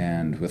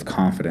and with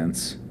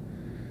confidence,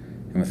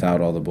 and without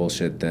all the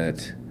bullshit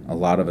that a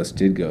lot of us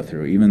did go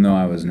through. Even though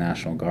I was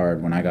National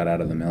Guard, when I got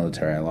out of the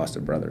military, I lost a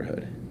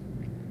brotherhood.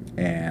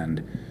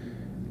 And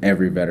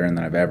every veteran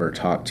that I've ever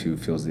talked to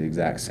feels the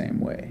exact same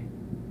way.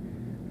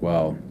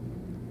 Well,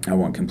 I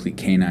want Complete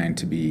Canine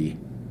to be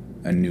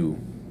a new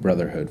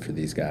brotherhood for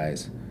these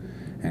guys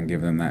and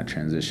give them that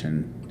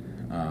transition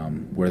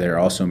where they're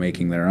also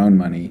making their own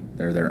money,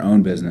 they're their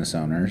own business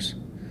owners,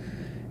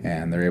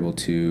 and they're able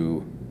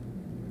to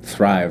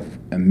thrive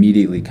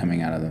immediately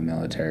coming out of the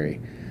military,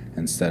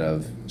 instead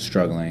of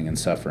struggling and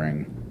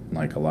suffering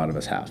like a lot of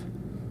us have.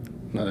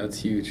 No, that's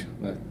huge.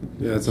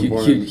 Yeah, it's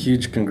important.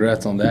 Huge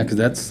congrats on that, because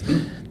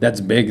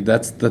that's big.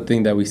 That's the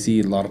thing that we see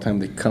a lot of time.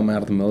 They come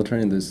out of the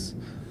military, and this,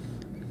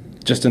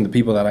 just in the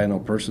people that I know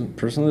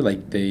personally,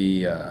 like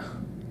they,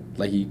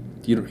 like you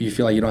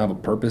feel like you don't have a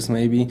purpose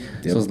maybe.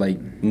 Yep. So it's like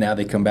now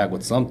they come back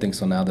with something.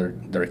 So now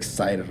they're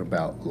excited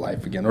about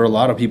life again. Or a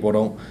lot of people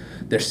don't.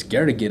 They're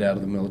scared to get out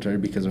of the military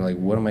because they're like,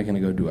 what am I going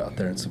to go do out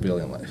there in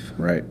civilian life?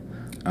 Right.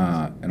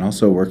 And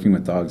also working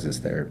with dogs is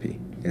therapy.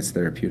 It's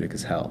therapeutic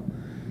as hell.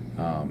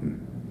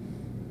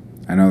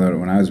 I know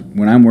that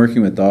when I'm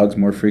working with dogs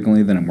more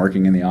frequently than I'm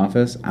working in the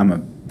office, I'm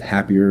a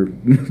happier,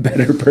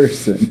 better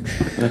person.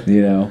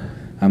 You know,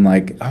 I'm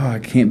like, oh, I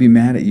can't be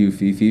mad at you,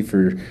 Fifi,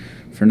 for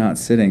not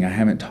sitting. I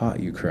haven't taught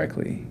you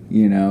correctly,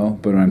 you know.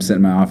 But when I'm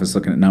sitting in my office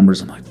looking at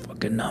numbers, I'm like,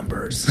 fucking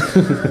numbers.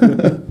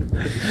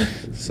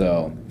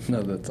 So,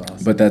 no, that's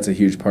awesome. But that's a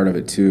huge part of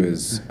it too.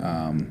 Is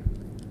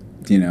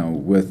you know,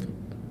 with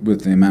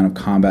the amount of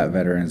combat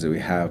veterans that we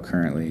have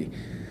currently,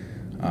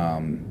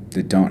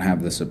 that don't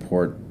have the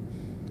support,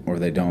 or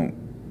they don't,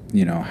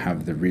 you know,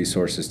 have the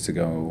resources to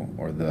go,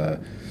 or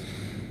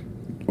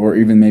or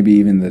even maybe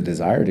even the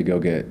desire to go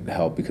get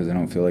help because they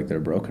don't feel like they're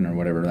broken or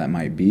whatever that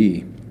might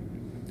be,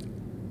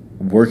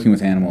 working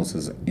with animals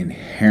is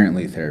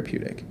inherently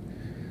therapeutic.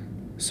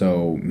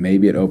 So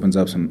maybe it opens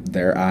up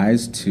their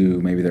eyes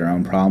to maybe their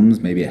own problems.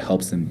 Maybe it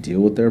helps them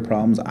deal with their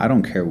problems. I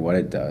don't care what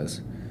it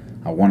does.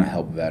 I want to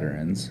help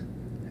veterans,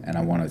 and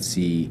I want to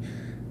see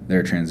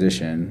their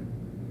transition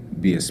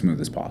be as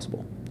smooth as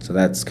possible. So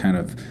that's kind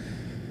of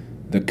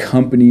the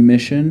company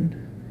mission,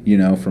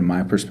 from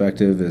my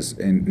perspective, is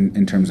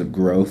in terms of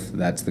growth,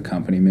 that's the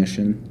company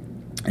mission.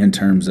 In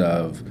terms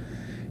of,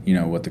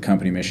 what the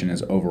company mission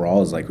is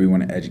overall is like we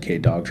want to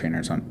educate dog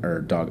trainers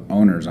or dog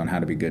owners on how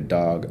to be good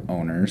dog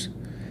owners.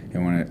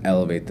 And want to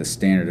elevate the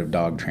standard of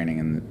dog training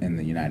in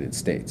the United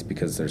States,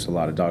 because there's a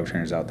lot of dog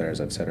trainers out there,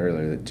 as I've said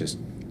earlier, that just,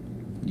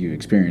 you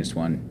experienced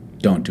one,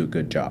 don't do a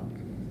good job.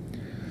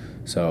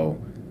 So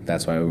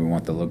that's why we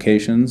want the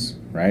locations,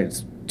 right?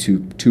 It's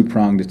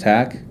two-pronged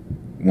attack.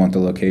 We want the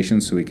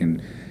locations so we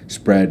can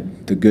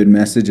spread the good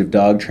message of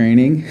dog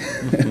training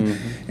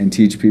and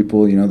teach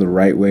people, the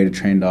right way to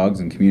train dogs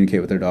and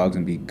communicate with their dogs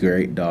and be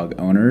great dog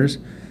owners.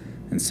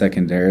 And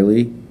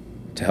secondarily,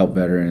 to help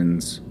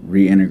veterans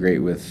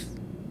reintegrate with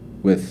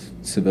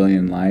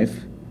civilian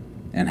life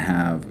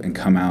and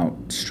come out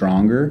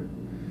stronger,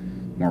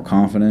 more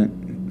confident,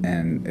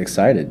 and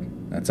excited.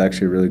 That's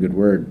actually a really good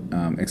word.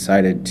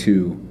 Excited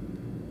to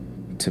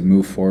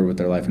move forward with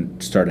their life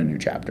and start a new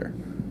chapter.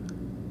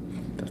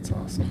 That's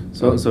awesome.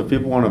 So if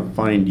people want to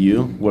find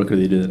you, what could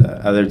they do?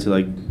 Either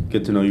to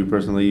get to know you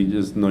personally,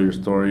 just know your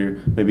story, or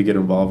maybe get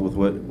involved with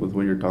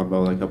what you're talking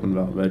about, helping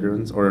about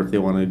veterans, or if they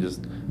want to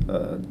just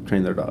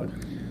train their dog.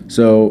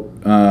 So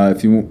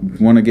if you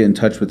want to get in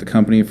touch with the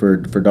company for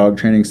dog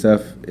training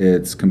stuff,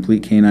 it's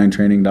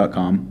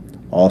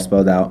CompleteCanineTraining.com, all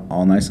spelled out,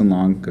 all nice and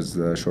long, because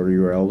the shorter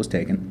URL was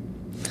taken.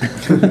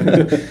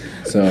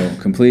 So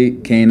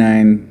Complete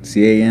Canine,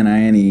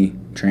 CANINE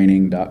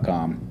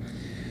Training.com.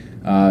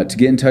 To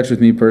get in touch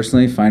with me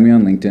personally, find me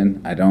on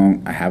LinkedIn.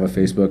 I have a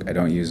Facebook. I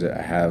don't use it.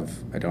 I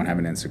don't have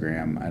an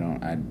Instagram.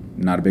 I'm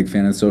not a big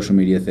fan of the social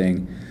media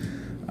thing.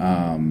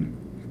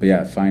 But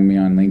yeah, find me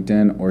on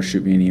LinkedIn or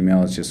shoot me an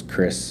email. It's just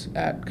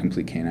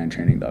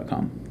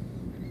chris@CompleteCanineTraining.com.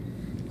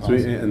 Sweet,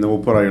 awesome. And then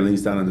we'll put all your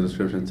links down in the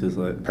description too,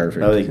 so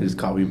perfect. That way they can just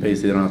copy and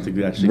paste it. They don't have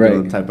to actually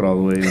go and type it all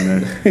the way in there.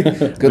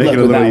 Good Make luck it a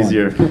with little that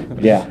easier.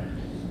 Yeah.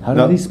 How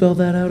did he spell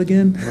that out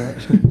again?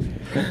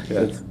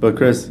 But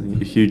Chris,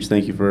 a huge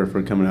thank you for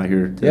coming out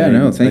here today. Yeah,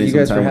 no, thank you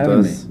guys for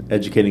having me.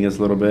 Educating us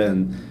a little bit,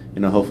 and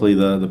hopefully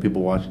the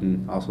people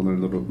watching also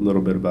learn a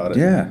little bit about it.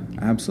 Yeah,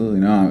 absolutely.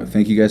 No,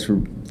 thank you guys for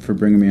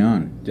bringing me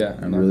on. Yeah,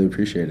 I really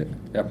appreciate it.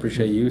 I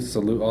appreciate you.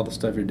 Salute all the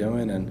stuff you're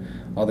doing and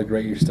all the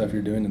great stuff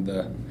you're doing in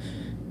the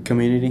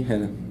community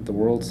and the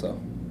world. So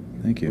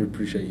thank you. We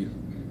appreciate you.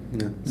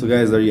 Yeah. So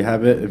guys, there you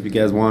have it. If you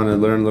guys want to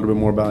learn a little bit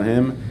more about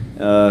him,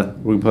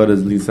 we can put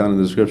his links down in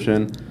the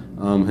description.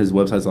 His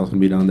website's also going to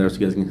be down there, so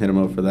you guys can hit him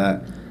up for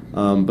that.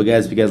 But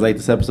guys, if you guys like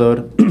this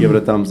episode, give it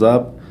a thumbs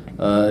up.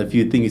 If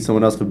you think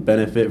someone else could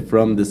benefit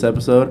from this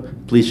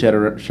episode, please share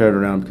it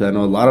around, because I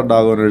know a lot of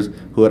dog owners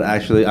who would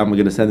actually, I'm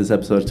going to send this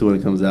episode to when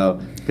it comes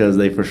out, because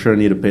they for sure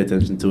need to pay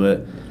attention to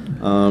it.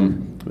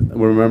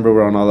 Remember,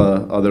 we're on all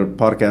the other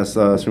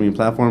podcast streaming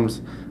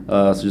platforms,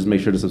 so just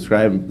make sure to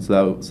subscribe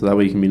so that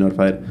way you can be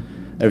notified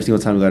every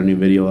single time we got a new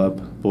video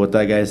up. But with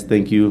that, guys,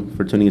 thank you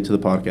for tuning into the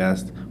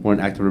podcast, where an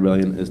act of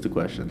rebellion is the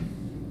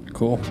question.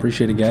 Cool.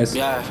 Appreciate it, guys.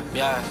 Yeah.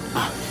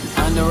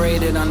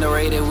 Underrated.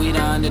 We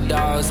the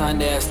underdogs,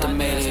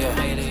 underestimated.